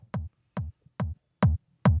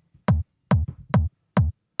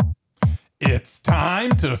It's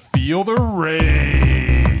time to feel the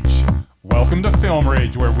rage. Welcome to Film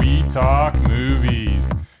Rage, where we talk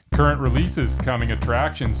movies, current releases, coming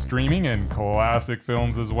attractions, streaming, and classic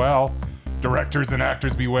films as well. Directors and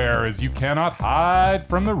actors beware, as you cannot hide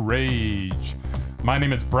from the rage. My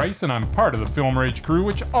name is Bryce, and I'm part of the Film Rage crew,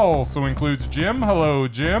 which also includes Jim. Hello,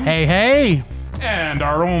 Jim. Hey, hey. And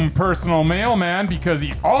our own personal mailman, because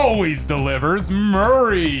he always delivers,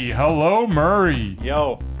 Murray. Hello, Murray.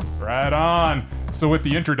 Yo. Right on. So with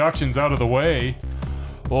the introductions out of the way,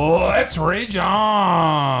 let's rage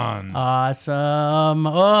on. Awesome.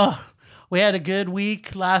 Oh, we had a good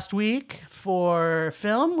week last week for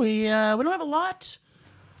film. We don't have a lot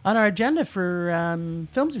on our agenda for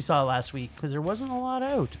films we saw last week because there wasn't a lot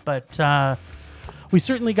out. But we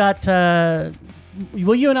certainly got... well,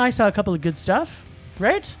 you and I saw a couple of good stuff,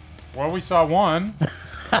 right? Well, we saw one.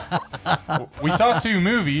 We saw two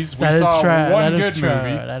movies. We That saw is true. one That is good true.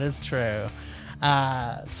 movie. That is true.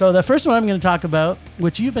 So the first one I'm going to talk about,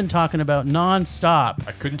 which you've been talking about nonstop.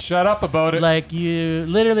 I couldn't shut up about it. Like you,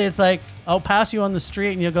 literally, it's like I'll pass you on the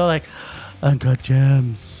street and you'll go like, "Uncut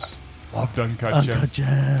Gems, Loved Uncut Uncut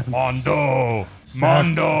Gems. Gems, Mondo.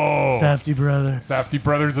 Safdie Brothers, Safdie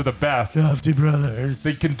Brothers are the best. Safdie Brothers."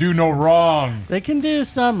 They can do no wrong. They can do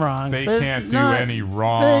some wrong. They but can't do not- any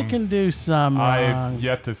wrong. They can do some wrong. I've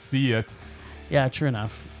yet to see it. Yeah, true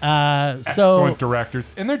enough. Excellent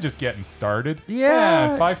directors. And they're just getting started.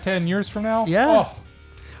 Yeah. 5-10 years from now. Yeah. Oh,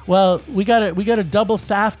 Well, we got a double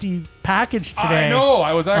Safdie package today. I know.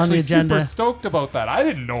 I was actually the agenda. super stoked about that. I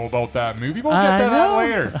didn't know about that movie. We'll get to that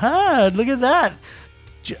later. Look at that.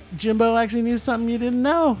 Jimbo actually knew something you didn't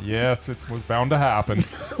know. Yes, it was bound to happen.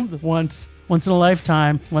 Once in a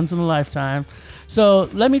lifetime. Once in a lifetime. So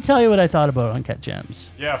let me tell you what I thought about Uncut Gems.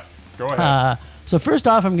 Yes, go ahead. So first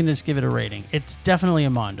off, I'm going to just give it a rating. It's definitely a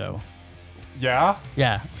Mondo. Yeah?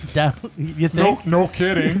 Yeah. You think? No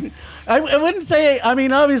kidding. I wouldn't say, I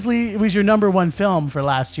mean, obviously it was your number one film for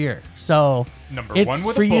last year. So Number it's one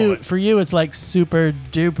with for a you. bullet. For you, it's like super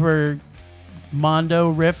duper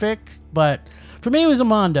Mondo-rific. But for me, it was a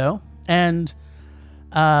Mondo. And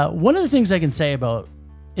one of the things I can say about,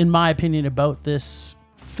 in my opinion, about this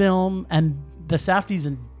film and the Safdies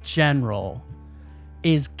in general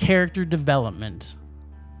is character development.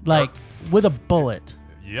 Like, with a bullet.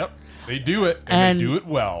 Yep. They do it, and they do it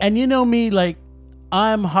well. And you know me, like,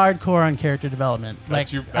 I'm hardcore on character development.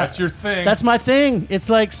 that's your thing. That's my thing. It's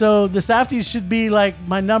like, so the Safdies should be like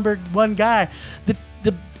my number one guy.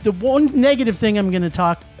 The one negative thing I'm going to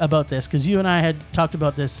talk about this, because you and I had talked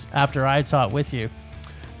about this after I saw it with you,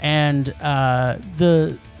 and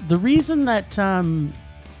the reason that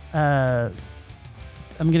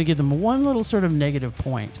I'm going to give them one little sort of negative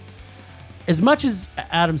point. As much as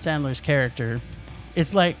Adam Sandler's character,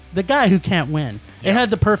 it's like the guy who can't win. Yeah. It had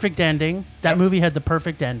the perfect ending. That Yep. movie had the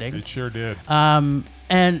perfect ending. It sure did.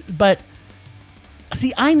 But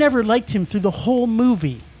see, I never liked him through the whole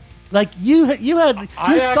movie. Like you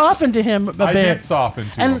softened to him a bit. I did soften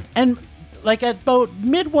to him. And like at about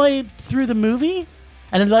midway through the movie,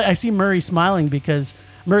 and then I see Murray smiling because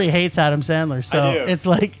Murray hates Adam Sandler. So I do. it's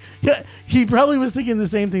like he probably was thinking the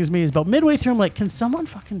same thing as me. Is about midway through, I'm like, can someone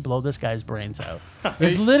fucking blow this guy's brains out?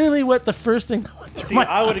 It's literally what the first thing that went through See, my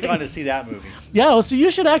I would have mind. gone to see that movie. Yeah, well, so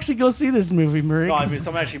you should actually go see this movie, Murray. No, I 'cause mean,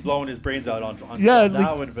 someone actually blowing his brains out on Yeah, that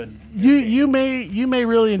like, would have been... you may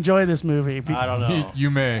really enjoy this movie. I don't know.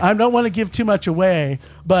 You may. I don't want to give too much away,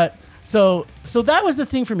 but so that was the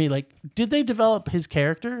thing for me. Like, did they develop his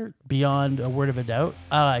character beyond a word of a doubt?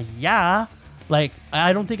 Yeah. Like,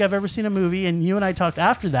 I don't think I've ever seen a movie, and you and I talked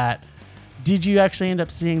after that. Did you actually end up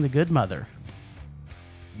seeing The Good Mother?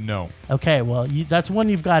 No. Okay, well, that's one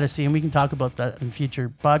you've got to see, and we can talk about that in future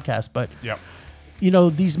podcasts. But Yep. you know,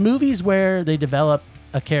 these movies where they develop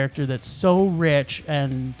a character that's so rich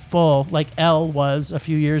and full, like Elle was a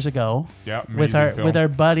few years ago, Yeah. with amazing our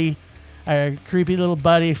film. buddy, our creepy little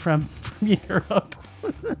buddy from Europe,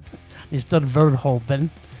 Mr. Verhoeven,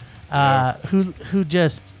 Yes. who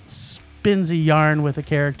just spins a yarn with a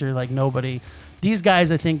character like nobody. These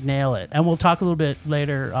guys, I think, nail it. And we'll talk a little bit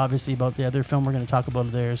later, obviously, about the other film we're going to talk about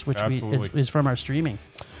of theirs, which Absolutely. is from our streaming.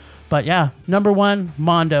 But yeah, number one,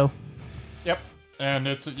 Mondo. Yep. And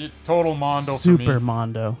it's a total Mondo Super for me.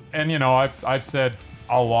 Mondo. And you know, I've said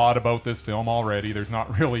a lot about this film already. There's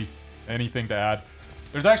not really anything to add.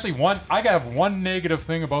 There's actually I have one negative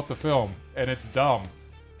thing about the film, and it's dumb.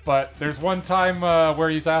 But there's one time where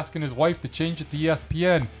he's asking his wife to change it to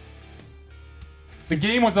ESPN. The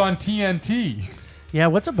game was on TNT. Yeah,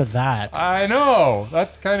 what's up with that? I know.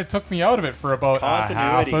 That kind of took me out of it for about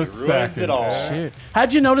Continuity a half a ruins second. it all. Shoot.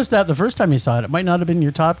 How'd you notice that the first time you saw it? It might not have been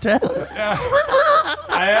your top 10.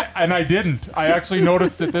 I I didn't. I actually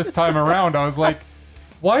noticed it this time around. I was like,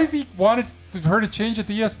 why is he wanted her to change it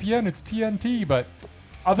to ESPN? It's TNT. But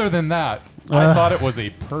other than that, I thought it was a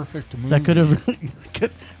perfect movie. That could have.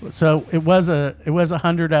 So it was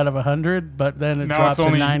 100 out of 100, but then it now dropped it's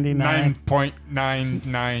only to 99.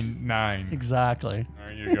 9.999. Exactly.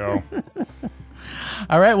 There you go.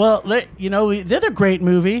 All right. Well, the other great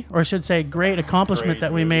movie, or I should say, great accomplishment Great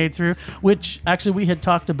that we movie. made through, which actually we had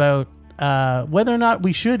talked about whether or not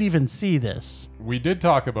we should even see this. We did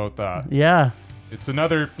talk about that. Yeah. It's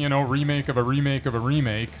another, remake of a remake of a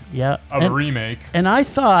remake Yeah. of a remake And I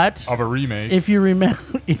thought, of a remake. if you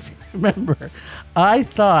remember, I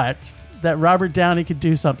thought that Robert Downey could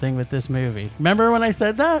do something with this movie. Remember when I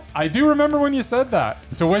said that? I do remember when you said that.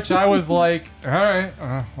 To which I was like, all right,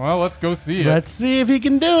 well, let's go see it. Let's see if he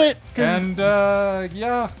can do it. 'cause- And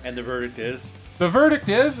yeah, And the verdict is the verdict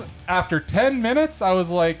is after 10 minutes, I was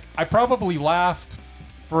like, I probably laughed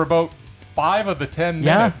for about 5 of the 10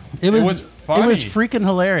 yeah, minutes. it was funny. It was freaking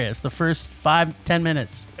hilarious. The first 5-10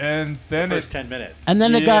 minutes, And then first 10 minutes. and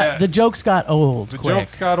then Yeah. the jokes got old. the quick.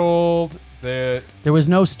 jokes got old. There There was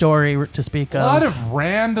no story to speak a of. lot of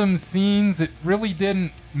random scenes that really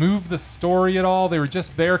didn't move the story at all. They were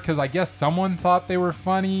just there because I guess someone thought they were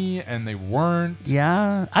funny and they weren't.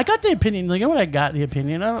 Yeah, I got the opinion. You know what I got the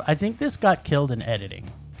opinion of? I think this got killed in editing.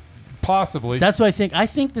 Possibly. That's what I think. I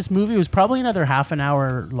think this movie was probably another half an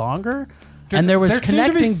hour longer, 'Cause and there was seemed to be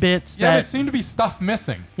connecting s- bits Yeah, there that. seemed to be stuff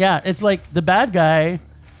missing. Yeah, it's like the bad guy,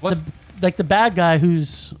 Let's the bad guy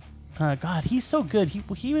who's, God, he's so good.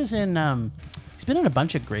 He was in. He's been in a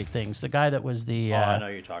bunch of great things. The guy that was the. Oh, I know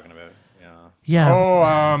who you're talking about. Yeah. Yeah. Oh,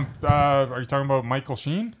 are you talking about Michael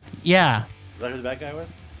Sheen? Yeah. Is that who the bad guy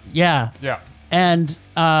was? Yeah. Yeah. And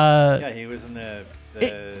Yeah, he was in the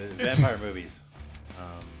it's- vampire movies.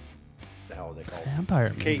 The hell are they called?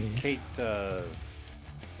 Vampire Kate. movies. Kate.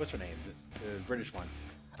 What's her name? This British one.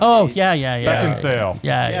 Oh Kate- yeah. Beckinsale.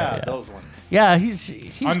 Yeah. Yeah, those ones. Yeah, he's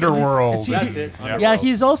Underworld. That's it. Yeah. Yeah, Underworld.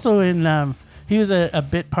 he's also in. He was a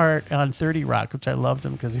bit part on 30 Rock, which I loved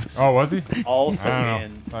him because he was. Oh, was he? Also I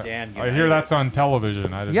in don't know. Dan. I hear that's on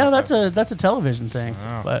television. I didn't Yeah, know that's a television thing.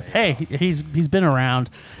 Oh. But hey, he's been around.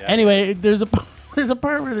 Yeah, Anyway, he is. there's a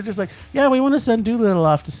part where they're just like, yeah, we want to send Doolittle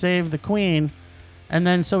off to save the Queen, and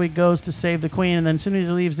then so he goes to save the Queen, and then as soon as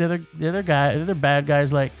he leaves, the other bad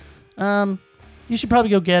guy's like, you should probably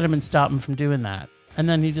go get him and stop him from doing that. And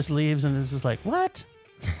then he just leaves, and it's just like, what?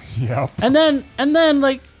 Yep. And then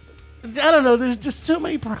like, I don't know. There's just so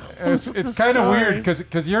many problems. It's kind of weird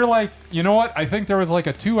because you're like, you know what? I think there was like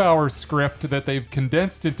a 2-hour script that they've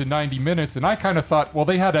condensed into 90 minutes, and I kind of thought, well,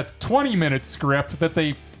 they had a 20-minute script that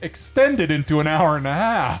they extended into an hour and a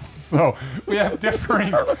half. So we have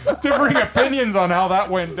differing opinions on how that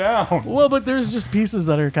went down. Well, but there's just pieces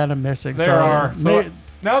that are kind of missing. There so are. So may-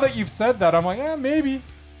 now that you've said that, I'm like, yeah, maybe.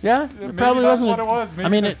 yeah, it Maybe probably that's wasn't. what it was. Maybe I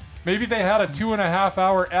mean, maybe they had a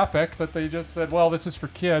 2.5-hour epic that they just said, well, this is for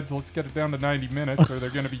kids. Let's get it down to 90 minutes, or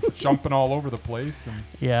they're going to be jumping all over the place. And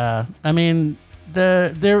yeah. I mean,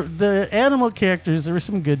 the animal characters. There were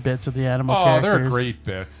some good bits of the animal characters. they're great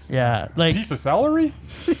bits. Yeah, like Piece of celery?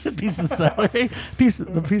 piece of celery, piece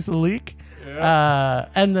of leek, Yeah.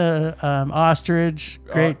 and the ostrich.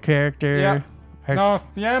 Great character. yeah. Her No, s-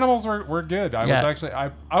 the animals were good. I Yeah. was actually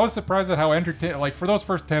I was surprised at how entertaining. Like for those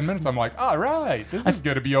first 10 minutes, I'm like, all right, this is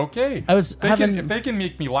gonna be okay. I was if they can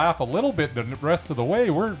make me laugh a little bit the rest of the way,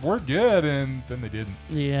 we're good. And then they didn't.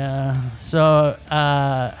 Yeah. So,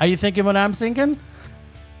 are you thinking what I'm thinking?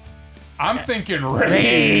 I'm thinking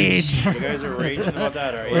rage. You guys are raging about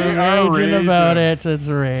that, are We you? are Raging about raging. it. It's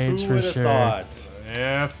rage Who for would have sure. thought?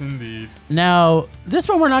 Yes, indeed. Now, this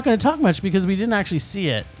one we're not going to talk much because we didn't actually see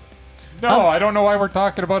it. No, I don't know why we're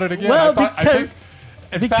talking about it again. Well, I think,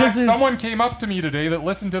 in because fact, there's- someone came up to me today that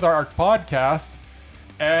listened to our podcast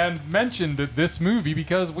and mentioned this movie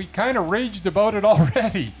because we kind of raged about it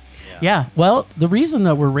already. Yeah. Well, the reason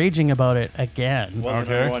that we're raging about it again Wasn't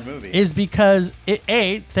Okay. number one movie. is because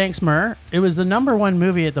thanks Mur, it was the number one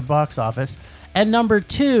movie at the box office, and number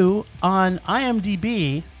 2 on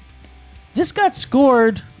IMDb. This got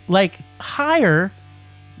scored like higher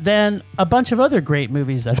than a bunch of other great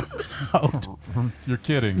movies that have been out. You're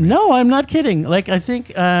kidding. No, I'm not kidding. Like, I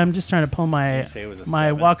think I'm just trying to pull my You say it was a my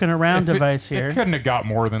 7? walking around If device it here. couldn't have got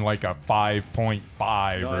more than like a 5.5 no,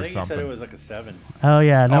 I or think something. you said it was like a 7. Oh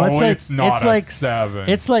yeah, no, Oh, it's like it's not it's a like 7.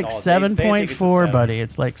 It's like Oh, they think 7.4, it's a 7. buddy.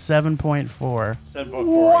 It's like 7.4. 7.4.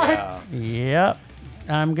 What? Yeah. Yep.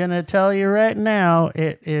 I'm gonna tell you right now,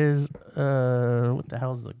 it is what the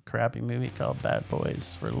hell's the crappy movie called? Bad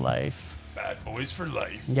Boys for Life. Bad Boys for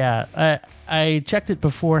Life. Yeah, I checked it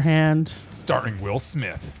beforehand. Starring Will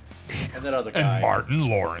Smith. And that other guy. And Martin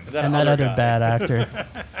Lawrence. That And that other guy. bad actor.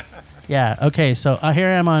 Yeah. Okay. So here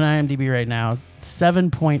I am on IMDb right now.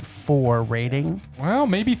 7.4 rating. Well,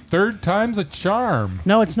 maybe third time's a charm.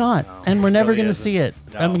 No, it's not. No, And we're it never really going to see it.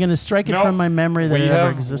 isn't. I'm No. going to strike it No, from my memory that we it ever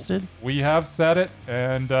have- existed. We have said it,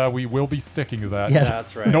 and we will be sticking to that. Yeah.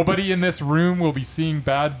 That's right. Nobody in this room will be seeing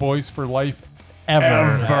Bad Boys for Life Ever.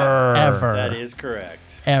 ever. Ever. That is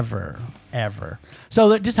correct. Ever. So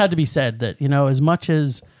that just had to be said that, as much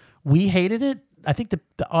as we hated it, I think the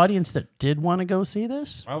audience that did want to go see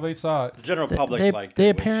this, Well, they saw it. The general public they, liked they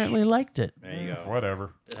it. which- apparently liked it. There you go.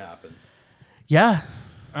 Whatever. It happens. Yeah.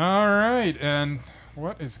 All right, and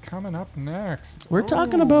what is coming up next? We're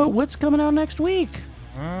talking Ooh. about what's coming out next week.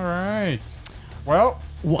 All right. Well,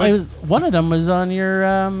 One of them was on your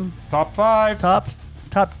top 5. top.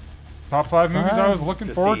 Top 5 movies I was looking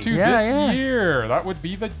To forward see. to Yeah, this yeah. year. That would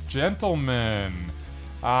be The Gentleman.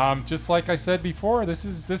 Just like I said before, this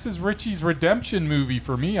is Richie's redemption movie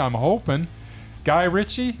for me. I'm hoping. Guy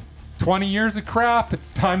Ritchie, 20 years of crap.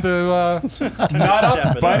 It's time to nut Step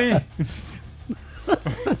up, it buddy.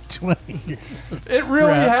 20 years. It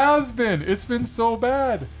really Crap. has been. It's been so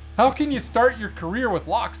bad. How can you start your career with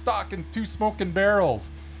Lock, Stock, and Two Smoking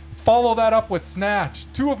Barrels? Follow that up with Snatch.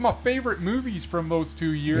 2 of my favorite movies from those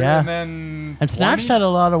 2 years. Yeah. And then And Snatched 20? had a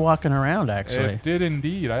lot of walking around, actually. It did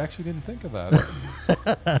indeed. I actually didn't think of that.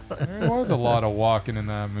 There was a lot of walking in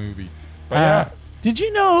that movie. But yeah, Did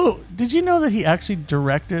you know that he actually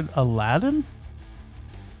directed Aladdin?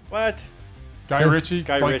 What? Guy says- Ritchie,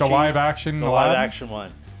 Guy like the Ritchie, live action. The Aladdin? live action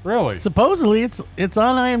one. Really? Supposedly it's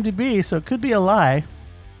on IMDb, so it could be a lie.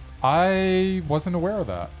 I wasn't aware of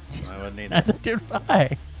that. I wouldn't need I that. think you're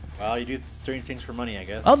right. Well, you do strange things for money, I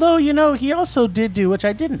guess. Although, he also did do, which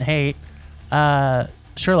I didn't hate,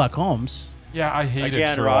 Sherlock Holmes. Yeah, I hated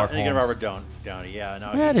Again, Sherlock again, Holmes. Robert Downey. Yeah, no.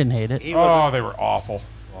 I didn't hate it. He Oh, wasn't. they were awful.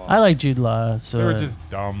 Well, I like Jude Law, so They were just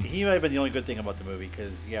dumb. he might have been the only good thing about the movie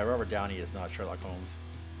because, yeah, Robert Downey is not Sherlock Holmes.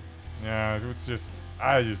 Yeah, it's just,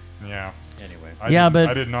 yeah. Anyway. Yeah, I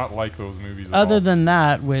but did not like those movies at other all. than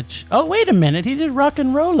that, which wait a minute, he did Rock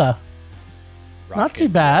and Rolla. Not too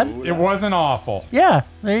bad. It wasn't awful, Yeah,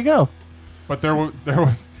 there you go. but there was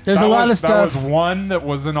There's that a lot was- of stuff. That was one that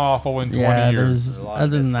wasn't awful in 20 Yeah, years. there's a lot of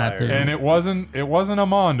other than that, misfires. there's And it wasn't a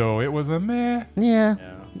Mondo. It was a meh. yeah, Yeah.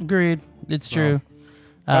 agreed. It's So, true.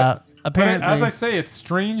 but- Apparently, But as I say, it's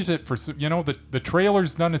strange that the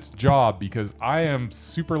trailer's done its job because I am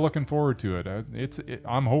super looking forward to it.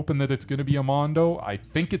 I'm hoping that it's going to be a Mondo. I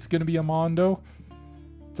think it's going to be a Mondo.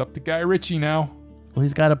 It's up to Guy Ritchie now. well,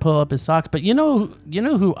 he's got to pull up his socks. But you know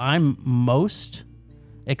who I'm most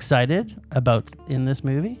excited about in this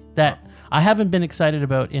movie that I haven't been excited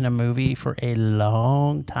about in a movie for a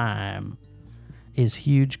long time is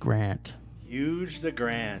Hugh Grant. Huge the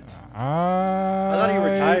Grant. I I thought he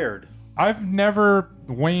retired. I've never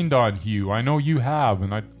waned on Hugh. I know you have,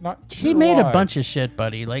 and I'm not sure He made why. a bunch of shit,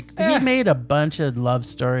 buddy. Like Eh. he made a bunch of love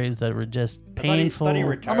stories that were just I thought he painful.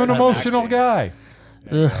 retired. I'm an from emotional acting. guy.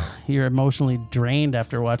 Ugh, you're emotionally drained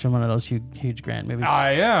after watching one of those huge Grant movies.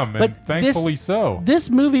 I am, and But thankfully this- so. This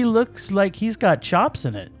movie looks like he's got chops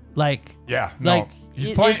in it. Like Yeah, no, like, he's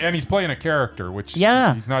it- playing, it- and he's playing a character, which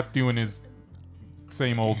Yeah. he's not doing his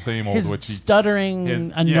same old, his which he stuttering, his-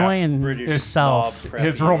 yeah, annoying British self. snob,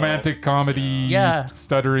 his preppy romantic comedy, Yeah.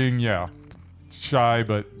 stuttering, shy,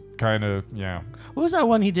 but kind of, What was that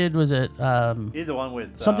one he did? Was it He did the one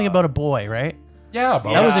with something about a boy, right? yeah.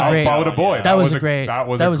 About, That was a great- about a boy. yeah. That was a great- That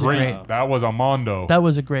was that a was a great. great- That was a Mondo. That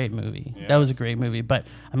was a great movie. That was a Yes. great movie. But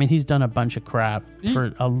I mean, he's done a bunch of crap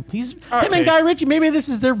for. He's him Okay. and Guy Ritchie. Maybe this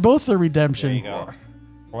is both their redemption. There you go.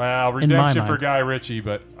 Well, In my redemption for mind. Guy Ritchie,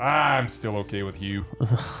 but I'm still okay with Hugh.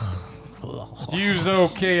 Hugh's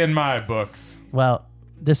okay in my books. Well,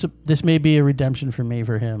 this may be a redemption for me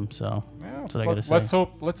for him. So Well, that's what I gotta say.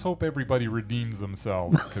 let's hope everybody redeems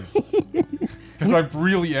themselves because I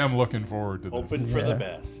really am looking forward to this. Open for Yeah. the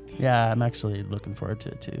best. Yeah, I'm actually looking forward to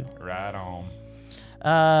it too. Right on.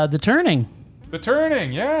 The Turning. The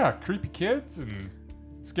Turning, yeah, creepy kids and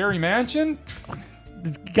scary mansion.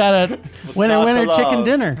 Got a winner not to winner chicken love?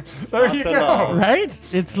 dinner, There not you to go. love. right?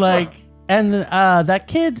 It's like and that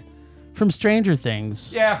kid from Stranger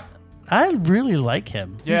Things. Yeah, I really like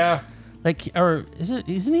him. He's- yeah. Like, or isn't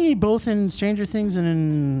he both in Stranger Things and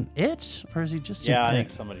in It, or is he just? Yeah, I in think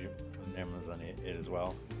It? somebody from them was on it as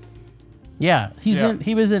well. Yeah, Yeah.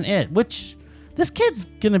 he was in It, which this kid's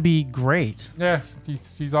gonna be great. Yeah,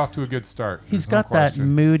 he's off to a good start. He's There's no got that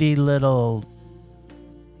question. moody little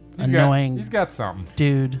annoying He's got something.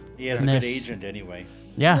 dude. He has a good agent anyway.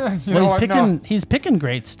 Yeah, You know well, what? he's picking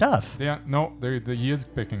great stuff. Yeah, no, he is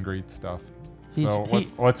picking great stuff. So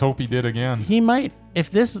let's hope he did again. He might. If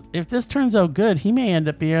this turns out good, he may end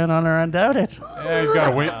up being on our Undoubted. Yeah, he's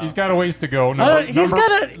got a ways to go. He's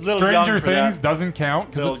got a Little young Stranger for Things that. doesn't count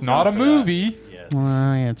because Little it's not a young for that. movie. Yes. Well,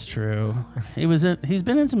 yeah, it's true. He's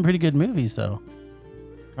been in some pretty good movies though.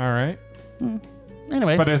 All right,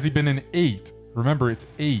 Anyway. but has he been in 8? Remember, it's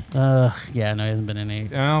 8. Yeah, no, he hasn't been in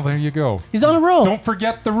 8. Well, there you go. He's on a roll. Don't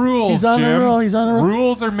forget the rules. He's on a Jim. roll. He's on a roll.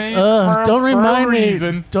 Rules are made for Don't a remind me.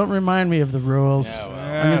 reason. Don't remind me of the rules. Yeah, well.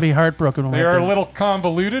 I'm gonna be heartbroken when They we have are to- a little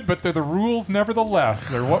convoluted, but they're the rules nevertheless.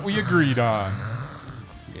 They're what we agreed on.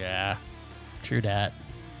 Yeah, true that.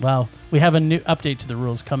 Well, we have a new update to the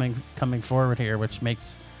rules coming forward here, which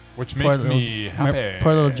makes Which poor makes little- me happy.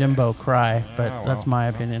 poor little Jimbo cry. But Ah, that's well, my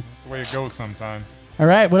opinion. That's the way it goes sometimes. All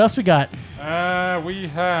right, what else we got? We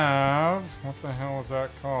have, what the hell is that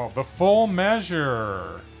called? The Full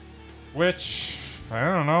Measure, which, I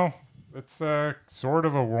don't know. It's sort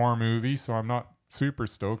of a war movie, so I'm not super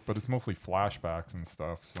stoked, but it's mostly flashbacks and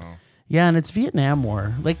stuff. So Yeah, and it's Vietnam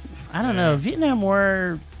War. Like, I don't know, Vietnam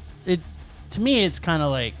War. To me, it's kind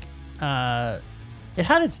of like it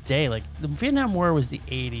had its day. Like the Vietnam War was the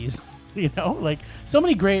 '80s. You know, like so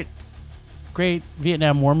many great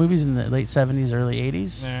Vietnam War movies in the late '70s, early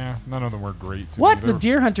 '80s. yeah, none of them were great. To What? me. The They were-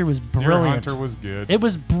 Deer Hunter was Deer brilliant. Hunter was good. It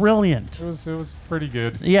was brilliant. It was pretty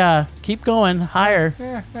good. Yeah, keep going higher.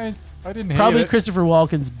 Yeah, I didn't hate Probably it. Christopher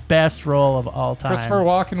Walken's best role of all time. Christopher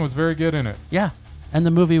Walken was very good in it. Yeah, and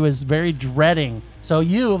the movie was very dreading. So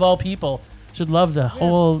you, of all people, should love the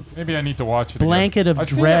whole. Maybe I need to watch it Blanket again. of I've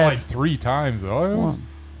dread. seen it like 3 times though.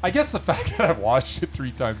 I guess the fact that I've watched it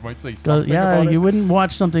 3 times might say So, something yeah, about it. you wouldn't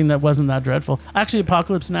watch something that wasn't that dreadful. Actually,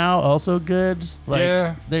 Apocalypse Now also good. Like,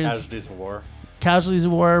 Yeah. there's Casualties of War. Casualties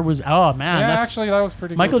of War was oh man, Yeah, that's actually, that was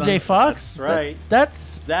pretty Michael good. J. Fox. That's right.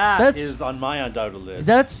 That's That is on my undoubted list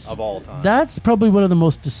that's of all time. That's probably one of the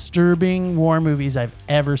most disturbing war movies I've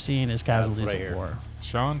ever seen. Is Casualties right of here. War.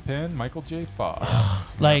 Sean Penn, Michael J.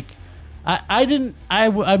 Fox. Like,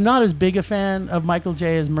 I'm not as big a fan of Michael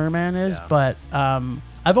J. as Merman is, Yeah. but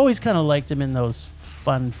I've always kind of liked him in those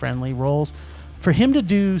fun, friendly roles. For him to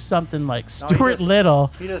do something like Stuart does-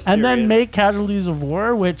 Little he does and then serious. make Casualties of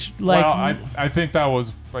War, which like well, I think that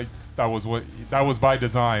was by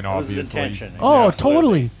design, That was his obviously. intention. oh, Yeah, absolutely.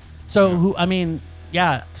 totally. So Yeah. who? I mean,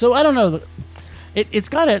 yeah. So I don't know. It's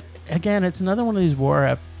got it again. It's another one of these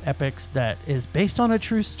war epics that is based on a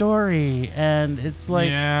true story, and it's like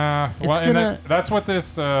yeah, it's well, and gonna- that's what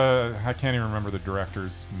this. I can't even remember the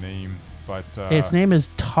director's name, but its name is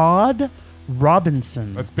Todd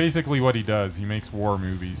Robinson. that's basically what he does. He makes war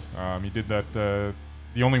movies. He did that.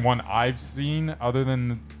 The only one I've seen, other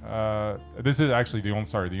than this is actually the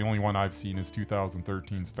only one I've seen is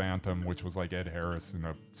 2013's Phantom, which was like Ed Harris in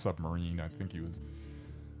a submarine. I think he was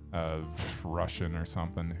Russian or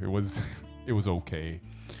something. It was okay.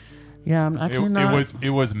 Yeah, I'm actually not. It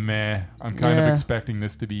was meh. I'm kind of Yeah. expecting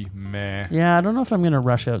this to be meh. Yeah, I don't know if I'm gonna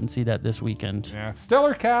rush out and see that this weekend. Yeah,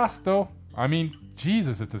 stellar cast though. I mean,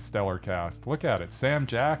 Jesus, it's a stellar cast. Look at it: Sam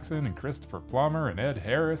Jackson and Christopher Plummer and Ed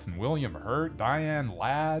Harris and William Hurt, Diane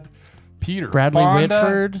Ladd, Peter Bradley Fonda.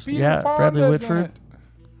 Whitford. Peter Yeah, Bradley Fonda's in Whitford. it.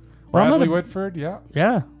 Well, I'm not Bradley a- Whitford, yeah,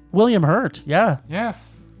 Yeah, William Hurt. Yeah.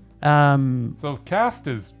 yes. So cast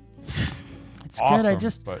is it's awesome,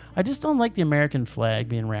 good. but I just don't like the American flag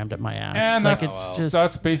being rammed up my ass. and like that's it's just.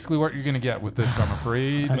 that's basically what you're gonna get with this, I'm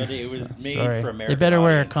afraid. But it was made Sorry. for They American better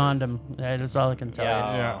wear a audiences. condom. That's all I can tell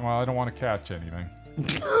Yeah. Yeah, well, I don't want to catch anything.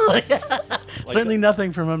 you. Certainly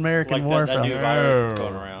nothing from American Like War that film. new virus that's No.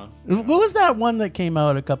 going around. What was that one that came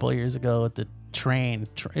out a couple of years ago with the train?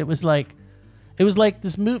 It was like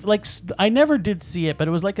this movie. Like I never did see it, but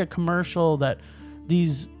it was like a commercial that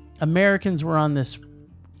these Americans were on this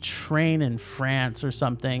train in France or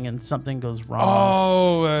something, and something goes wrong.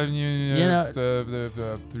 Oh, You know- it's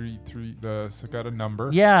the three. It's got a number.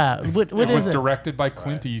 Yeah, what it is was it? directed by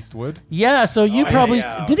Clint Eastwood. Yeah, so you Oh, probably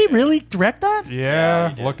yeah, did he okay. really direct that? Yeah,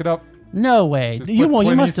 he did. look it up. No way. Just You put well, you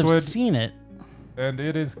Clint must have Eastwood. seen it. And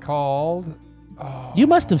it is called. You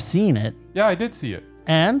must have seen it. Yeah, I did see it.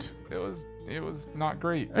 And It was not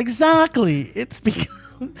great. exactly, it's because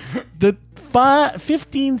the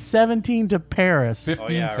 1517 to Paris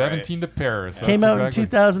 1517 to Paris. came That's out exactly- in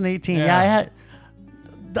 2018. Yeah.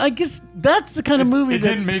 I guess that's the kind of movie It that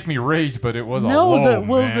didn't make me rage, but it was no,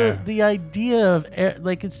 man. the idea of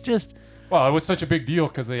like it's just Well, it was such a big deal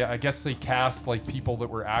because I guess they cast like people that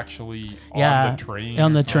were actually yeah on the train,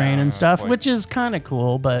 on or the train something. and It's stuff, like- which is kind of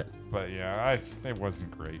cool, but But yeah, it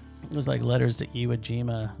wasn't great. it was like Letters to Iwo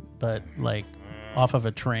Jima, but like off of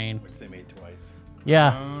a train. Which they made twice.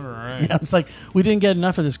 Yeah. All right. Yeah, it's like we didn't get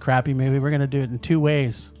enough of this crappy movie. We're gonna do it in 2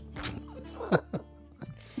 ways.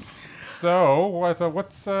 So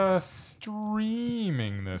what's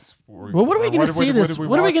streaming this? Well, what are we going to see this?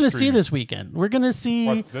 What are we going to see this weekend? We're going to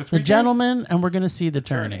see this The weekend? Gentleman, and we're going to see The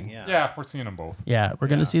Turning. Yeah. Yeah, we're seeing them both. Yeah, we're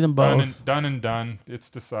going to see them Done both. and done.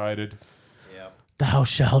 It's decided. Yep. Thou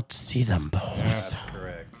shalt see them both. That's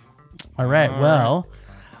correct. All right. All Well,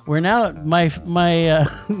 we're now my this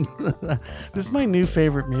is my new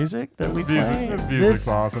favorite music that we play. This music's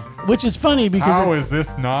awesome. Which is funny because How it's, is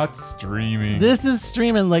this not streaming? this is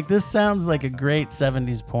streaming. Like, this sounds like a great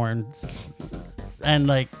 70s porn. And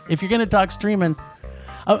like, if you're gonna talk streaming,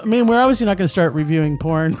 I mean, we're obviously not gonna start reviewing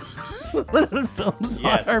porn films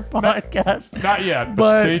Yet. on our podcast. Not yet,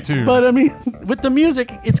 but stay tuned. But I mean, with the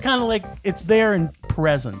music, it's kind of like it's there in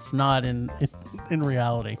presence, not in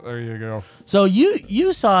reality. There you go. So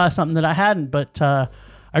you saw something that I hadn't, but our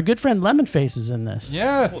good friend Lemonface is in this.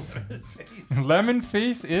 Yes,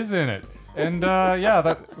 Lemonface is in it, and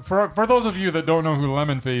that for those of you that don't know who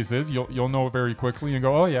Lemonface is, you'll know very quickly and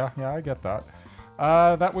go, oh yeah, I get that.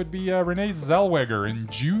 That would be Renee Zellweger in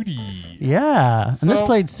Judy. Yeah, and this So-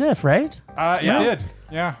 played Sif, right? It did.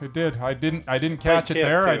 Yeah, it did. I didn't catch it Tiff,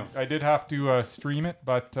 there. too. I did have to stream it,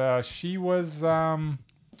 but she was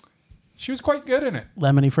quite good in it.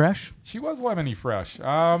 Lemony Fresh. She was lemony fresh.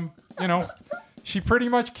 She pretty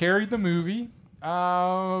much carried the movie.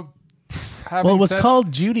 Well, it was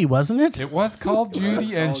called Judy, wasn't it? It was called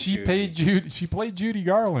Judy, and called she Judy. played Judy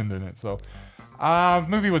Garland in it. So,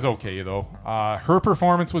 movie was okay though. Her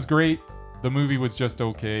performance was great. The movie was just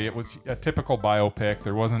okay. It was a typical biopic.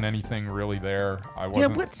 There wasn't anything really there. I Yeah,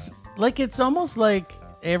 wasn't. it's almost like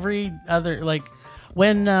every other, like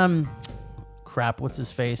when what's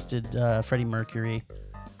his face did Freddie Mercury.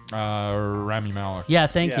 Rami Malek. Yeah,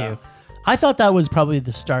 thank Yeah. you. I thought that was probably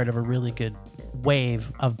the start of a really good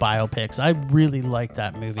wave of biopics. I really liked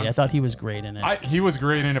that movie. I thought he was great in it. He was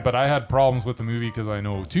great in it, but I had problems with the movie because I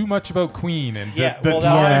know too much about Queen, and Yeah, the well,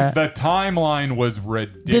 that was- timeline was the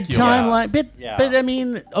ridiculous. timeline, Yeah. but I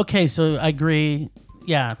mean, okay, so I agree.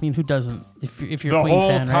 Yeah, I mean, who doesn't? If you're The a Queen whole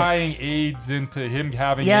fan, right? tying AIDS into him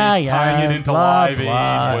having Yeah, AIDS, tying it into blah, Live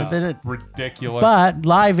blah. Aid was But it- ridiculous. But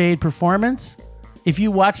Live Aid performance, if you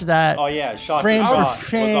watch that, Oh yeah, shot Frame for for shot. It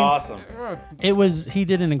frame. was awesome. he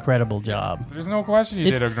did an incredible job. There's no question he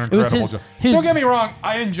It- did an it was incredible his- job. his- Don't get me wrong,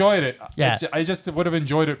 I enjoyed it. Yeah. I just would have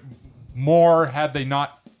enjoyed it more had they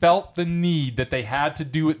not felt the need that they had to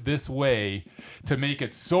do it this way to make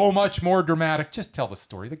it so much more dramatic. Just tell the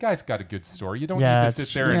story. The guy's got a good story. You don't Yeah, need to it's-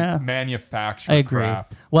 sit there yeah. and manufacture I agree.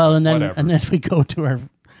 crap. Well, and then Whatever. if we go to our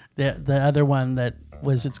the other one that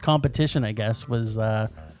was its competition, I guess, was our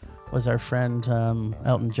friend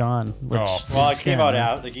Elton John. Which Oh. Well, it came out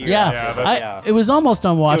like a year Yeah, after. that's- it was almost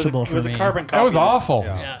unwatchable it was for me. a carbon copy. That was awful.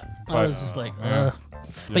 Yeah. Yeah, I But, was just like, yeah. ugh.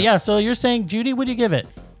 But yeah, so you're saying Judy? What do you give it?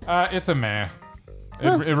 It's a meh.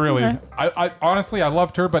 Oh, It really okay. is. I honestly I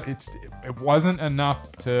loved her, but it wasn't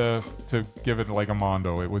enough to give it like a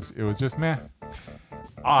Mondo. It was just meh.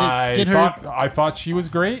 did her- I thought she was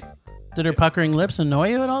great. Did her puckering lips annoy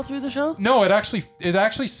you at all through the show? No, it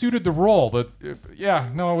actually suited the role. It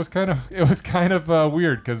was kind of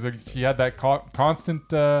weird because she had that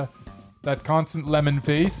constant lemon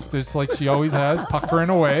face, just like she always has, puckering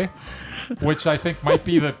away, which I think might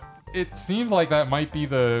be the. It seems like that might be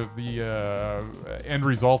the end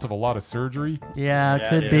result of a lot of surgery. Yeah, Yeah,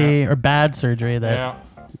 could it be, or bad surgery. Yeah,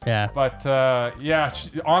 Yeah. but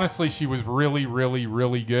honestly, she was really, really,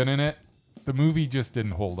 really good in it. The movie just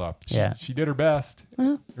didn't hold up. She did her best.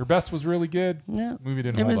 Her best was really good. Yeah. Movie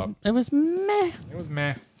didn't It hold was up. it was meh. It was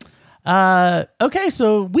meh. Okay,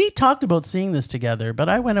 so we talked about seeing this together, but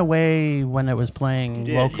I went away when it was playing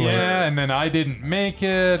did, locally. Yeah, and then I didn't make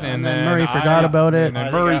it, and then then Murray forgot about it. And then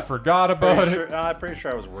I think Murray I- forgot about it. I'm pretty sure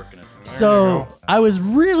I was working it. So go. I was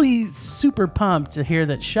really super pumped to hear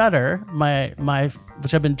that Shudder, my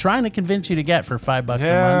which I've been trying to convince you to get for $5 a month,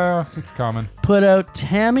 Yeah, it's coming. put out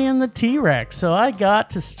Tammy and the T-Rex. So I got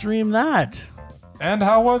to stream that. And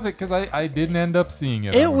how was it? Because I didn't end up seeing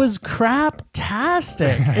it. It was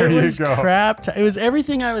crap-tastic. There It you was go. it was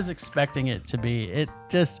everything I was expecting it to be. It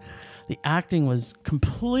just, the acting was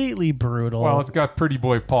completely brutal. Well, it's got Pretty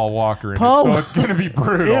Boy Paul Walker in Paul- it, so it's going to be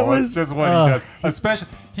brutal. It was- That's just what ugh. he does. Especially,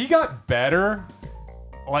 he got better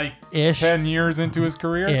like Ish. 10 years into his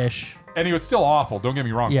career. Ish. And he was still awful, don't get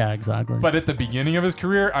me wrong. Yeah, exactly. But at the beginning of his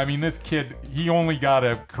career, I mean, this kid, he only got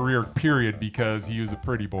a career period because he was a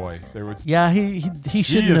pretty boy. There was yeah, he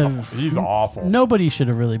shouldn't have. he's awful. Nobody should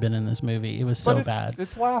have really been in this movie. It was so But it's- bad.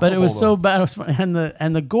 it's laughable, But it was though. so bad. It was funny. And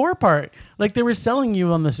the gore part, like they were selling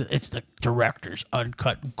you on this. It's the director's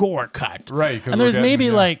uncut gore cut. Right, 'cause And there's we're getting- maybe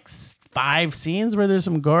yeah. like 5 scenes where there's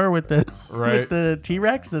some gore with the Right. with the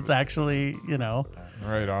T-Rex. That's actually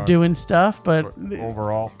Right on. doing stuff. But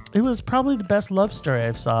Overall. it was probably the best love story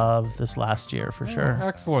I saw of this last year for sure.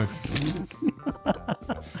 Excellent.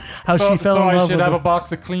 How she fell so in I love should with have it. a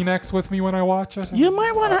box of Kleenex with me when I watch it? You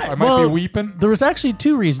might want to. I might be weeping. There was actually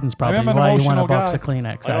two reasons probably am an why you want a emotional box guy. of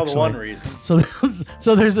Kleenex. I know actually. the one reason.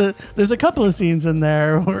 So there's a couple of scenes in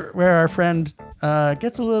there where our friend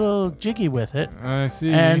gets a little jiggy with it. I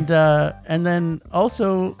see. And then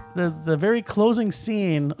also the very closing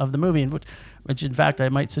scene of the movie, which in fact I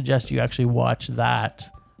might suggest you actually watch that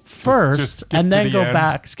first, just skip and to then the go end.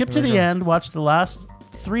 back, skip to There you the go. end, watch the last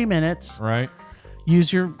 3 minutes, Right.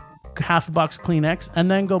 use your half a box of Kleenex,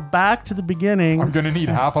 and then go back to the beginning, I'm going to need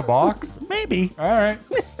half a box? maybe, All right.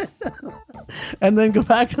 and then go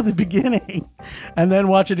back to the beginning, and then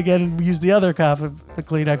watch it again and use the other half of the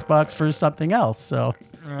Kleenex box for something else. So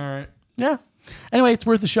All right. yeah. Anyway, it's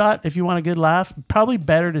worth a shot if you want a good laugh. Probably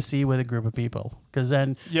better to see with a group of people because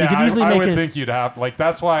then Yeah, you can easily I make would it. think you'd have, like,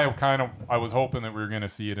 that's why I was hoping that we were going to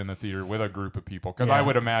see it in the theater with a group of people because Yeah. I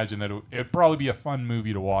would imagine that it'd probably be a fun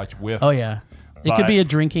movie to watch with. Oh yeah, it But, could be a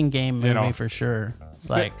drinking game movie you know, for sure.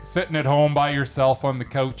 Like sitting at home by yourself on the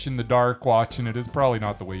couch in the dark watching it is probably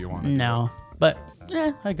not the way you want to do no, but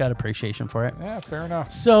yeah, I got appreciation for it. it. Yeah, fair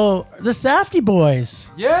enough. So the Safdie boys.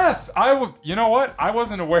 Yes, I was. You know what? I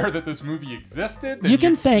wasn't aware that this movie existed. and You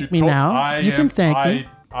can thank me now. You can thank me.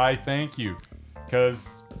 I thank you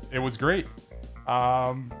because it was great.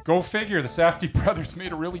 Go figure. The Safdie brothers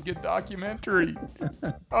made a really good documentary.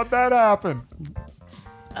 How'd that happen?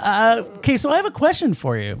 Okay, so I have a question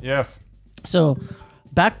for you. Yes. So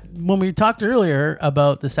back when we talked earlier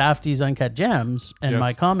about the Safdie's Uncut Gems and Yes.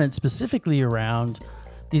 my comment specifically around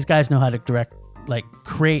these guys know how to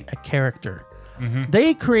create a character. Mm-hmm.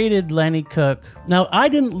 They created Lenny Cook. Now, I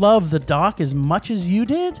didn't love the doc as much as you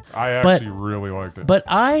did. I But- actually really liked it. But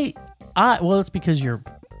well, it's because you're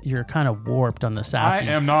kind of warped on the I Safdies.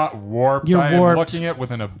 am not warped. You're I am warped. looking at it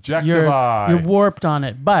with an objective You're eye. warped on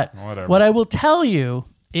it. But Whatever. what I will tell you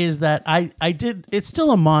is that I did. It's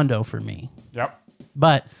still a Mondo for me. Yep.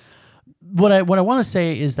 But what I want to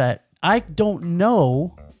say is that I don't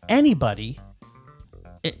know anybody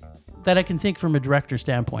that I can think from a director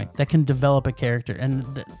standpoint that can develop a character.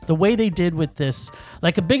 And the way they did with this,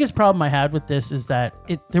 like the biggest problem I had with this is that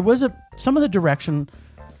there was some of the direction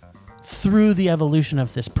through the evolution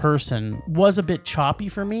of this person was a bit choppy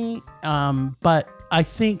for me. But I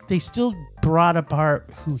think they still brought apart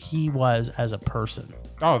who he was as a person.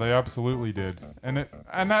 Oh, they absolutely did.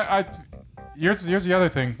 Here's the other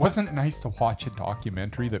thing. Wasn't it nice to watch a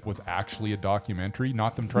documentary that was actually a documentary,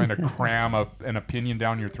 not them trying to cram an opinion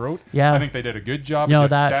down your throat? Yeah. I think they did a good job You know, of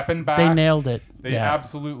just stepping back. they nailed it. They Yeah.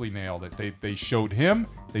 absolutely nailed it. They showed him.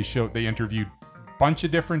 They interviewed a bunch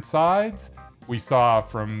of different sides. We saw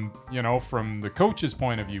from the coach's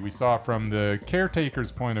point of view. We saw from the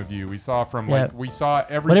caretaker's point of view. We saw from we saw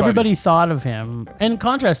everybody. What everybody thought of him. And in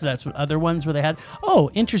contrast to that, with other ones where they had,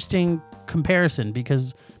 interesting comparison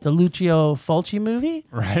because the Lucio Fulci movie,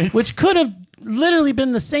 Right. which could have literally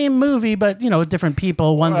been the same movie, but, different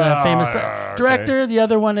people. One's a famous okay. director. The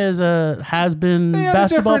other one is a has-been They had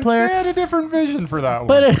basketball player. They had a different vision for that one.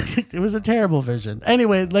 But it was a terrible vision.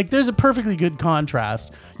 Anyway, there's a perfectly good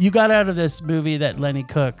contrast. You got out of this movie that Lenny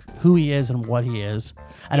Cook, who he is and what he is.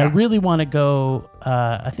 And I Yeah. really want to go,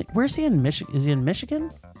 I think, where's he in Michigan? Is he in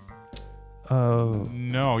Michigan? Oh,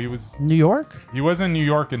 no, he was New York? in New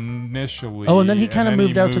York initially. Oh, and then he kind of then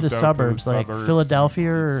moved out to the suburbs, like suburbs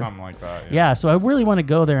Philadelphia or something like that. yeah. So I really want to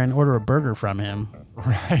go there and order a burger from him.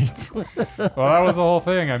 Right. Well, that was the whole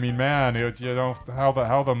thing. I mean, man, it's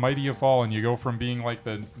how the mighty have fallen. You go from being like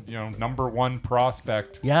the number one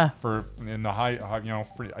prospect. Yeah. For in the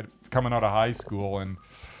coming out of high school, and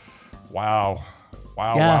wow.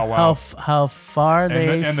 Yeah, how far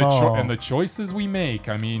they fall. And the choices we make.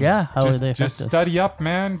 I mean, Yeah, how just, they affect just us. study up,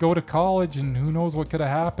 man. Go to college, and who knows what could have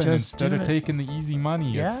happened Just instead do of it. taking the easy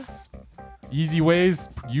money. Yeah. It's easy ways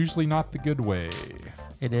usually not the good way.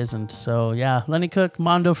 It isn't. So yeah, Lenny Cook,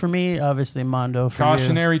 Mondo for me. Obviously Mondo for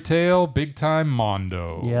Cautionary tale, big time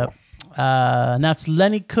Mondo. you. Yep. And that's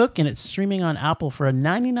Lenny Cook, and it's streaming on Apple for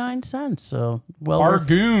 99 cents. So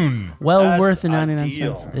Argoon. worth That's the a 99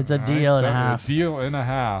 deal. cents. It's a deal and a half. A deal and a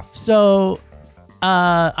half. So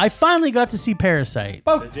I finally got to see Parasite.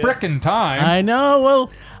 About Did ya? frickin' time. I know.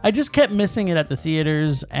 Well, I just kept missing it at the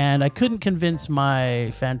theaters, and I couldn't convince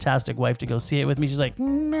my fantastic wife to go see it with me. She's like,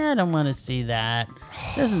 I don't want to see that.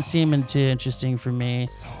 Doesn't seem too interesting for me.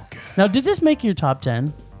 So good. Now, did this make your top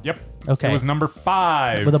 10? Yep. Okay. It was number